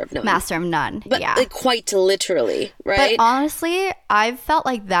master of none. Master of none. But like quite literally, right? But honestly, I've felt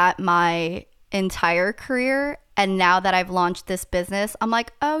like that my entire career, and now that I've launched this business, I'm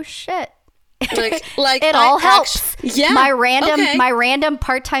like, oh shit. Like it all helps. My random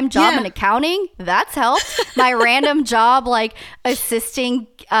part-time job in accounting, that's helped. My random job like assisting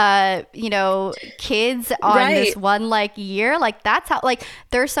kids on this one like year, like that's how, like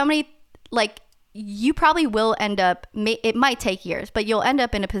there's so many, like you probably will end up, it might take years, but you'll end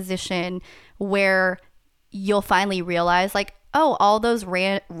up in a position where you'll finally realize like, oh, all those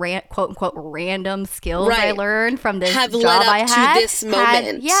quote unquote random skills I learned from this have job led up I had to this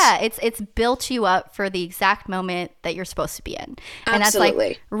moment. It's built you up for the exact moment that you're supposed to be in. And Absolutely. that's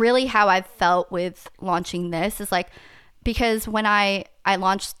like really how I've felt with launching this, is like, because when I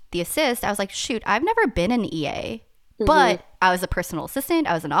launched the Assist, I was like, shoot, I've never been an EA. But I was a personal assistant,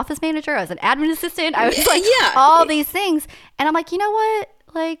 I was an office manager, I was an admin assistant, I was like all these things. And I'm like, you know what?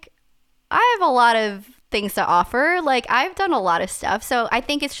 Like, I have a lot of things to offer. Like, I've done a lot of stuff. So I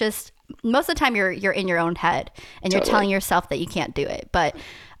think it's just most of the time you're in your own head and you're telling yourself that you can't do it. But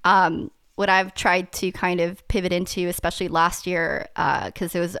what I've tried to kind of pivot into, especially last year,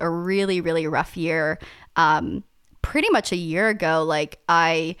 because it was a really, really rough year, pretty much a year ago, like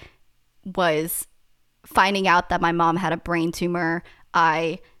I was finding out that my mom had a brain tumor.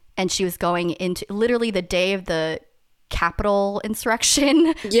 And she was going into literally the day of the Capitol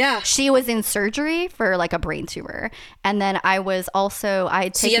insurrection. She was in surgery for like a brain tumor. And then I was also, I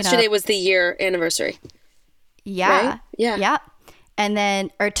had taken yesterday was the year anniversary. Right? Yeah. And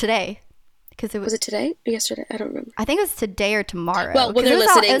then, or today, because was it today or yesterday? I don't remember. I think it was today or tomorrow. Well, when they're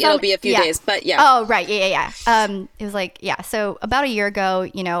listening, it'll be a few days, but yeah. Oh, right. Yeah. It was like, so about a year ago,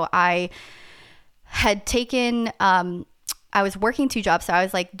 you know, I had taken, I was working 2 jobs. So I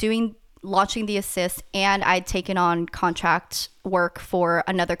was like launching the Assist, and I'd taken on contract work for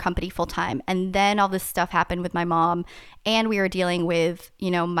another company full time. And then all this stuff happened with my mom, and we were dealing with,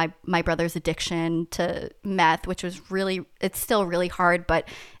 you know, my brother's addiction to meth, which was really, it's still really hard, but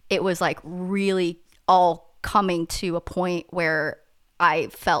it was like really all coming to a point where I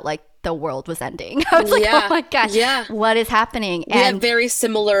felt like the world was ending. I was like, oh my gosh, what is happening? We have very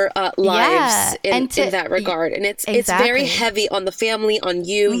similar lives in that regard. And it's very heavy on the family, on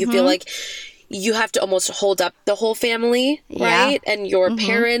you. You feel like you have to almost hold up the whole family, right? And your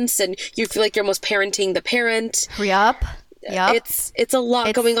parents, and you feel like you're almost parenting the parent. Yep. It's a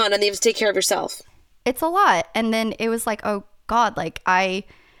lot going on, and you have to take care of yourself. It's a lot. And then it was like, oh God, like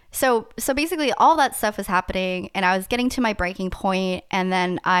So basically all that stuff was happening, and I was getting to my breaking point, and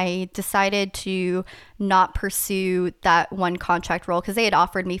then I decided to not pursue that one contract role because they had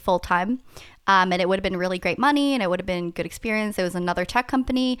offered me full time, and it would have been really great money and it would have been good experience. It was another tech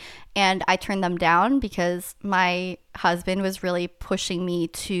company, and I turned them down because my husband was really pushing me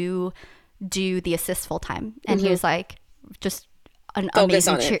to do the Assist full time, and he was like, just an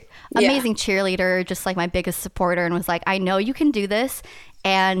amazing cheerleader, just like my biggest supporter, and was like, I know you can do this.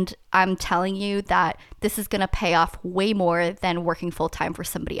 And I'm telling you that this is going to pay off way more than working full time for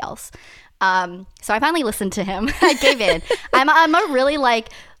somebody else. So I finally listened to him. I gave in. I'm a really like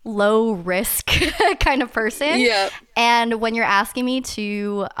low risk kind of person. Yeah. And when you're asking me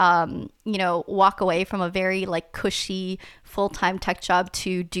to, walk away from a very like cushy full-time tech job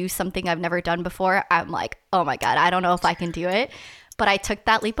to do something I've never done before, I'm like, oh my God, I don't know if I can do it. But I took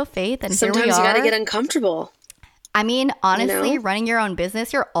that leap of faith, and sometimes here we are. You got to get uncomfortable. I mean, honestly, running your own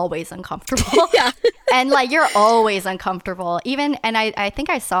business, you're always uncomfortable. And like, you're always uncomfortable. Even, and I think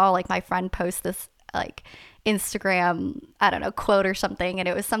I saw like my friend post this like Instagram, I don't know, quote or something. And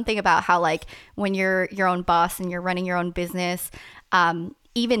it was something about how like when you're your own boss and you're running your own business,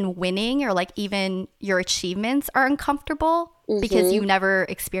 even winning or like even your achievements are uncomfortable because you've never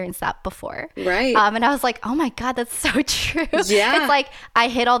experienced that before. Right. And I was like, oh my God, that's so true. Yeah. It's like I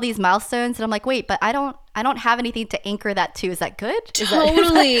hit all these milestones and I'm like, wait, but I don't have anything to anchor that to. Is that good?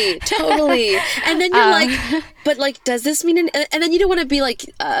 Totally. And then you're like, but like, does this mean, and then you don't want to be like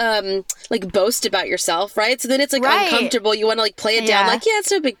boast about yourself, right? So then it's like uncomfortable. You want to like play it down like, yeah, it's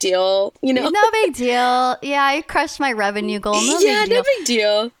no big deal, you know? No big deal. Yeah, I crushed my revenue goal. No big deal. No big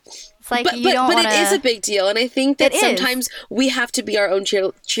deal. It's like but, you but, don't but want to. it is a big deal, and I think that It is. sometimes we have to be our own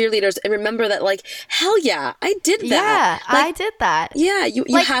cheerleaders and remember that, like, hell yeah, I did that. Yeah, Like, I did that. Yeah, you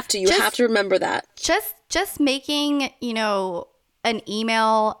Like, have to. You just- have to remember that. Just making, an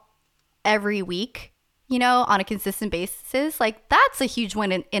email every week, on a consistent basis, like that's a huge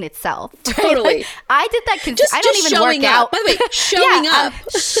win in itself. Right? Totally. Like, I did that. I don't just even showing work up. out. By the way, showing up.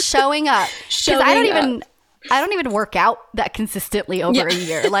 Showing up. Because I don't even work out that consistently over a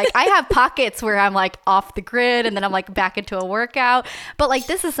year. Like I have pockets where I'm like off the grid and then I'm like back into a workout. But like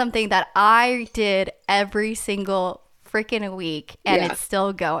this is something that I did every single freaking week and it's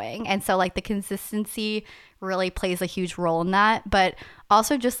still going. And so like the consistency really plays a huge role in that. But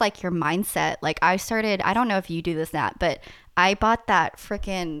also just like your mindset. Like I don't know if you do this, Nat, but I bought that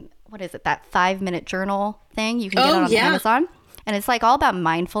freaking, what is it? That 5-minute journal thing you can get on Amazon. And it's like all about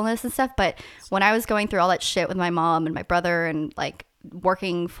mindfulness and stuff. But when I was going through all that shit with my mom and my brother and like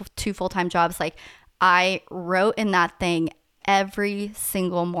working 2 full-time jobs, like I wrote in that thing every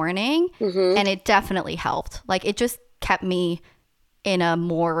single morning and it definitely helped. Like it just kept me in a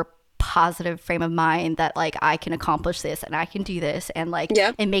more positive frame of mind that like I can accomplish this and I can do this. And like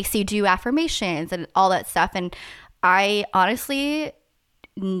it makes you do affirmations and all that stuff. And I honestly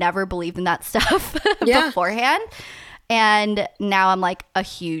never believed in that stuff beforehand. And now I'm like a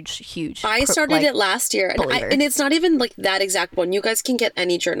huge. I started it last year, and it's not even like that exact one. You guys can get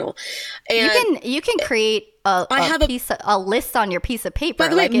any journal, and you can create a list on your piece of paper. By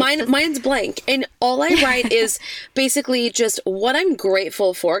the way, mine's blank, and all I write is basically just what I'm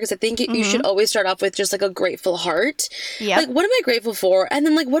grateful for, because I think you should always start off with just like a grateful heart. Yeah. Like, what am I grateful for? And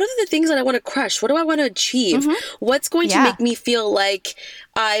then like, what are the things that I want to crush? What do I want to achieve? What's going to make me feel like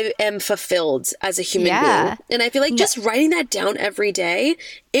I am fulfilled as a human being? And I feel like just writing that down every day,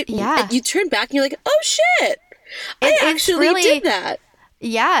 you turn back and you're like, oh shit, I actually did that.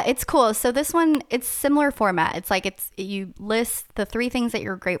 Yeah, it's cool. So this one, it's similar format. It's like you list the 3 things that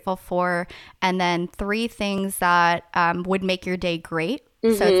you're grateful for and then 3 things that would make your day great. So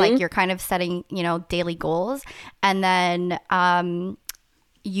it's like you're kind of setting, daily goals. And then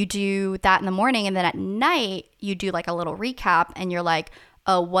you do that in the morning. And then at night, you do like a little recap and you're like,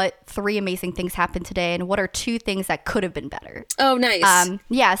 oh, what 3 amazing things happened today? And what are 2 things that could have been better? Oh, nice.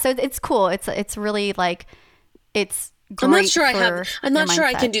 Yeah, so it's cool. It's really like, it's great. I'm not sure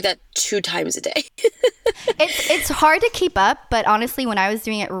I can do that 2 times a day. It's hard to keep up, but honestly, when I was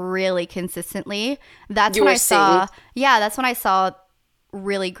doing it really consistently, that's when I saw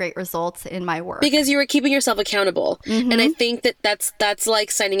really great results in my work. Because you were keeping yourself accountable. And I think that's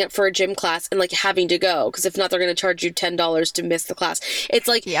like signing up for a gym class and like having to go, because if not, they're going to charge you $10 to miss the class. It's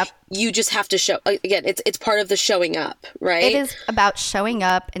like you just have to show, again, it's part of the showing up, right? It is about showing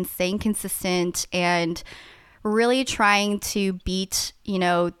up and staying consistent and really trying to beat,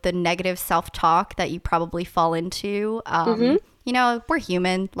 the negative self-talk that you probably fall into. We're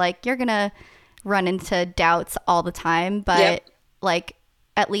human. Like, you're going to run into doubts all the time. But, like,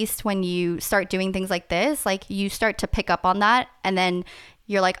 at least when you start doing things like this, like, you start to pick up on that. And then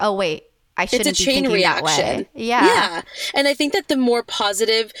you're like, oh, wait, I shouldn't be thinking that way. Yeah. And I think that the more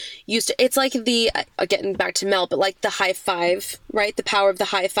positive it's like getting back to Mel, but like the high five, right? The power of the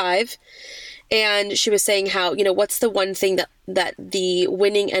high five. And she was saying how, what's the one thing that the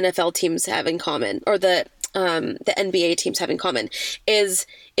winning NFL teams have in common, or the NBA teams have in common, is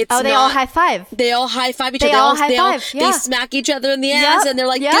they all high five. They all high five each other. They smack each other in the ass and they're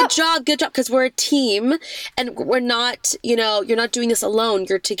like, good job, because we're a team and we're not, you're not doing this alone,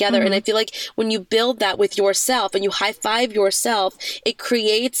 you're together. And I feel like when you build that with yourself and you high five yourself, it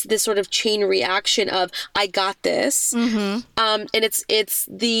creates this sort of chain reaction of, I got this. And it's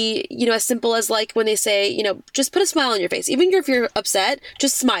the, as simple as like when they say, just put a smile on your face. Even if you're upset,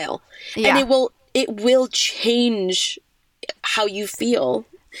 just smile. And it will change how you feel.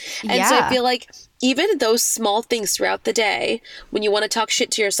 And so I feel like even those small things throughout the day, when you want to talk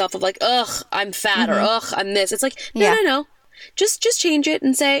shit to yourself of like, ugh, I'm fat, or ugh, I'm this, it's like, no. Just change it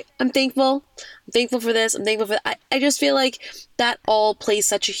and say, I'm thankful for this, I'm thankful for that. I just feel like that all plays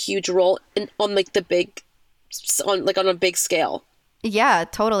such a huge role on like on a big scale. Yeah,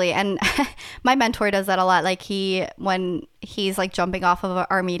 totally. And my mentor does that a lot. Like when he's like jumping off of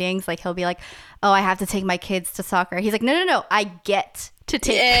our meetings, like he'll be like, oh, I have to take my kids to soccer. He's like, no, I get to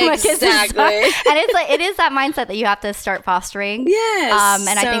take my kids to soccer. And it's like, it is that mindset that you have to start fostering. Yes.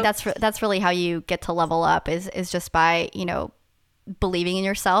 And I think that's really how you get to level up is just by, believing in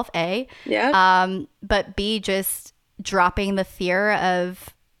yourself, A. Yeah. But B, just dropping the fear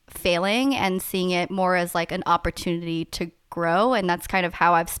of failing and seeing it more as like an opportunity to grow. And that's kind of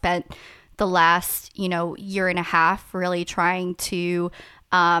how I've spent the last, year and a half really trying to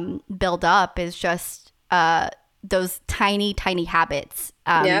build up is just those tiny habits,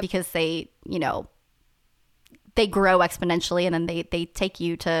 because they, they grow exponentially, and then they take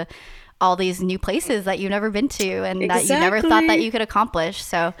you to all these new places that you've never been to and that you never thought that you could accomplish.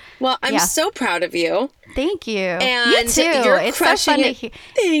 So, well, I'm so proud of you. Thank you. And you too. It's so fun to hear.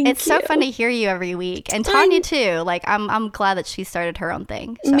 It's you. So fun to hear you every week. And Tanya too. Like, I'm glad that she started her own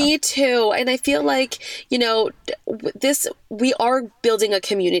thing. So. Me too. And I feel like, we are building a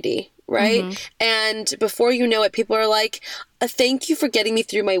community, right? Mm-hmm. And before you know it, people are like, thank you for getting me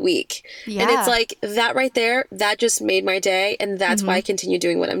through my week. Yeah. And it's like that right there, that just made my day. And that's why I continue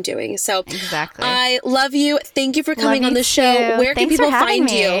doing what I'm doing. So exactly. I love you. Thank you for coming on the show. Where can people find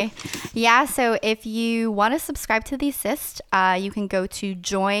you? Yeah. So if you want to subscribe to The Assist, you can go to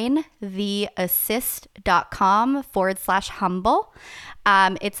jointheassist.com/humble.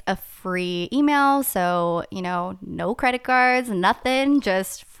 It's a free email. So, no credit cards, nothing,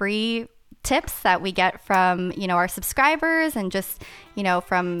 just free tips that we get from, our subscribers and just,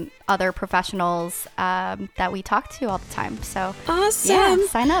 from other professionals that we talk to all the time. So awesome. Yeah,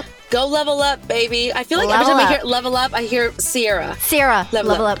 sign up. Go level up, baby. I feel like every time I hear level up, I hear Sierra.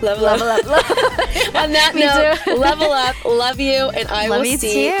 Level up. On that note, level up. Love you. And I will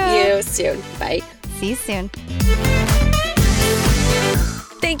see you soon. Bye. See you soon.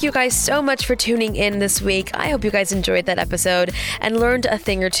 Thank you guys so much for tuning in this week. I hope you guys enjoyed that episode and learned a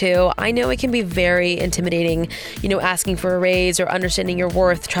thing or two. I know it can be very intimidating, asking for a raise or understanding your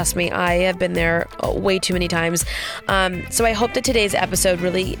worth. Trust me, I have been there way too many times. So I hope that today's episode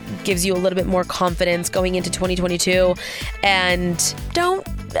really gives you a little bit more confidence going into 2022, and don't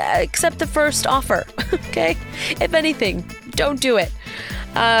accept the first offer, okay? If anything, don't do it.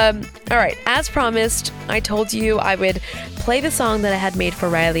 All right, as promised, I told you I would play the song that I had made for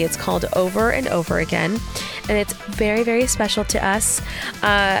Riley. It's called Over and Over Again, and it's very, very special to us.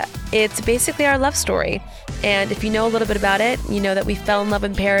 It's basically our love story, and if you know a little bit about it, you know that we fell in love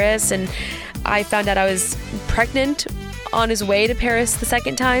in Paris, and I found out I was pregnant on his way to Paris the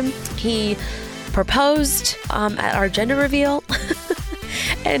second time. He proposed at our gender reveal.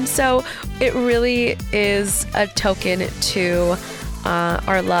 And so it really is a token to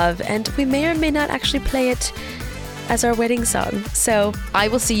our love, and we may or may not actually play it as our wedding song. So I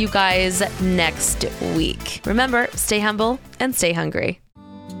will see you guys next week. Remember, stay humble and stay hungry.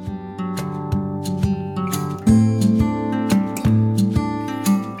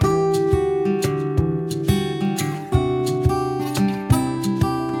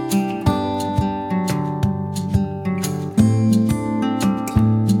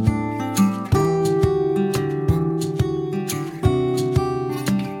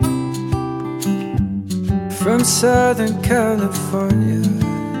 From Southern California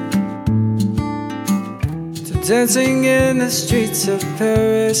to dancing in the streets of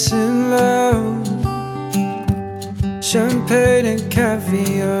Paris in love, champagne and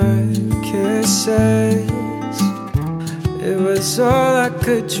caviar kisses. It was all I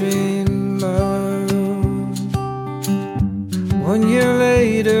could dream of. 1 year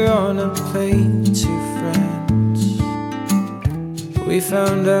later on a plane to France, we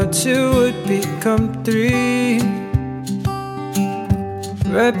found out 2 would become 3.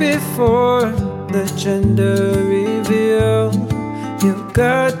 Right before the gender reveal, you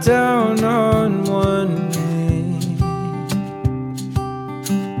got down on one knee.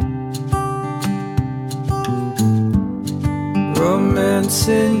 Romance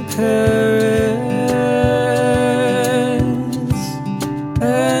in Paris,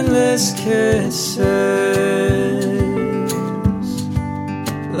 endless kisses.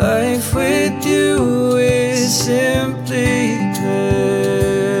 Life with you is simply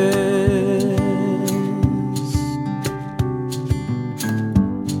bliss.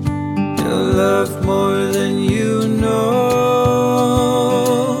 You love more than you know,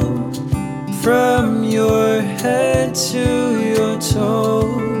 from your head to your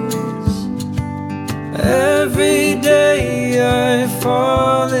toes. Every day I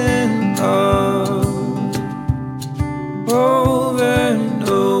fall in love, over and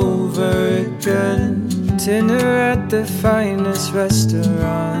over again. Dinner at the finest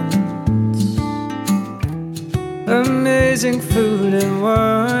restaurants, amazing food and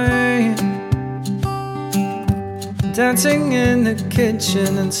wine, dancing in the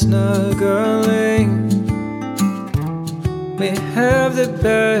kitchen and snuggling. We have the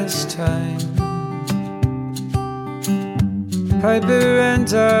best time. Piper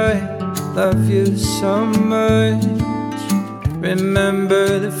and I love you so much.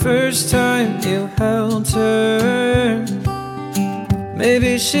 Remember the first time you held her.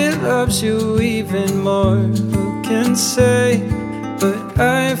 Maybe she loves you even more, who can say? But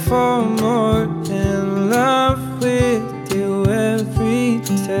I fall more in love with you every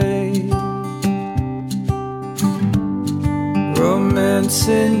day. Romance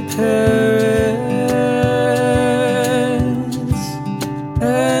in Paris,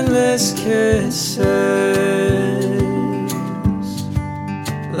 endless kisses.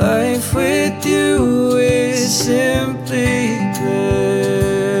 Life with you is simply bliss.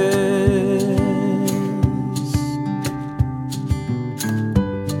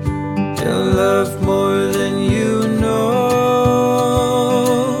 Your love more than you know,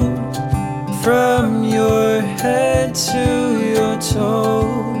 from your head to your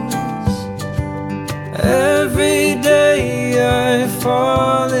toes. Every day I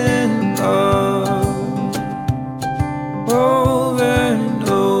fall in love, over and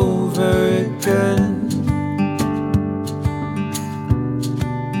over again.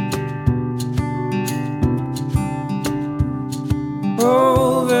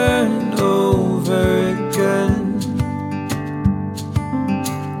 Over and over again.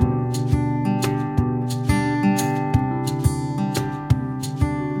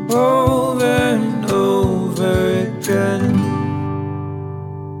 Over and over again.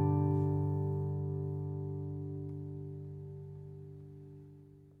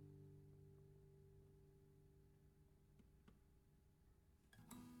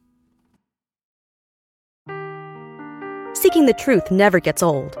 Seeking the truth never gets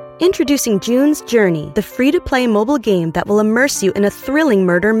old. Introducing June's Journey, the free-to-play mobile game that will immerse you in a thrilling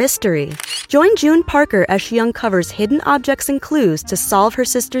murder mystery. Join June Parker as she uncovers hidden objects and clues to solve her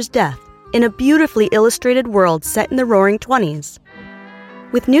sister's death in a beautifully illustrated world set in the Roaring '20s.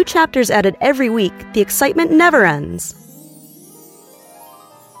 With new chapters added every week, the excitement never ends.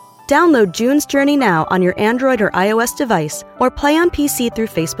 Download June's Journey now on your Android or iOS device, or play on PC through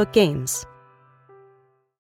Facebook Games.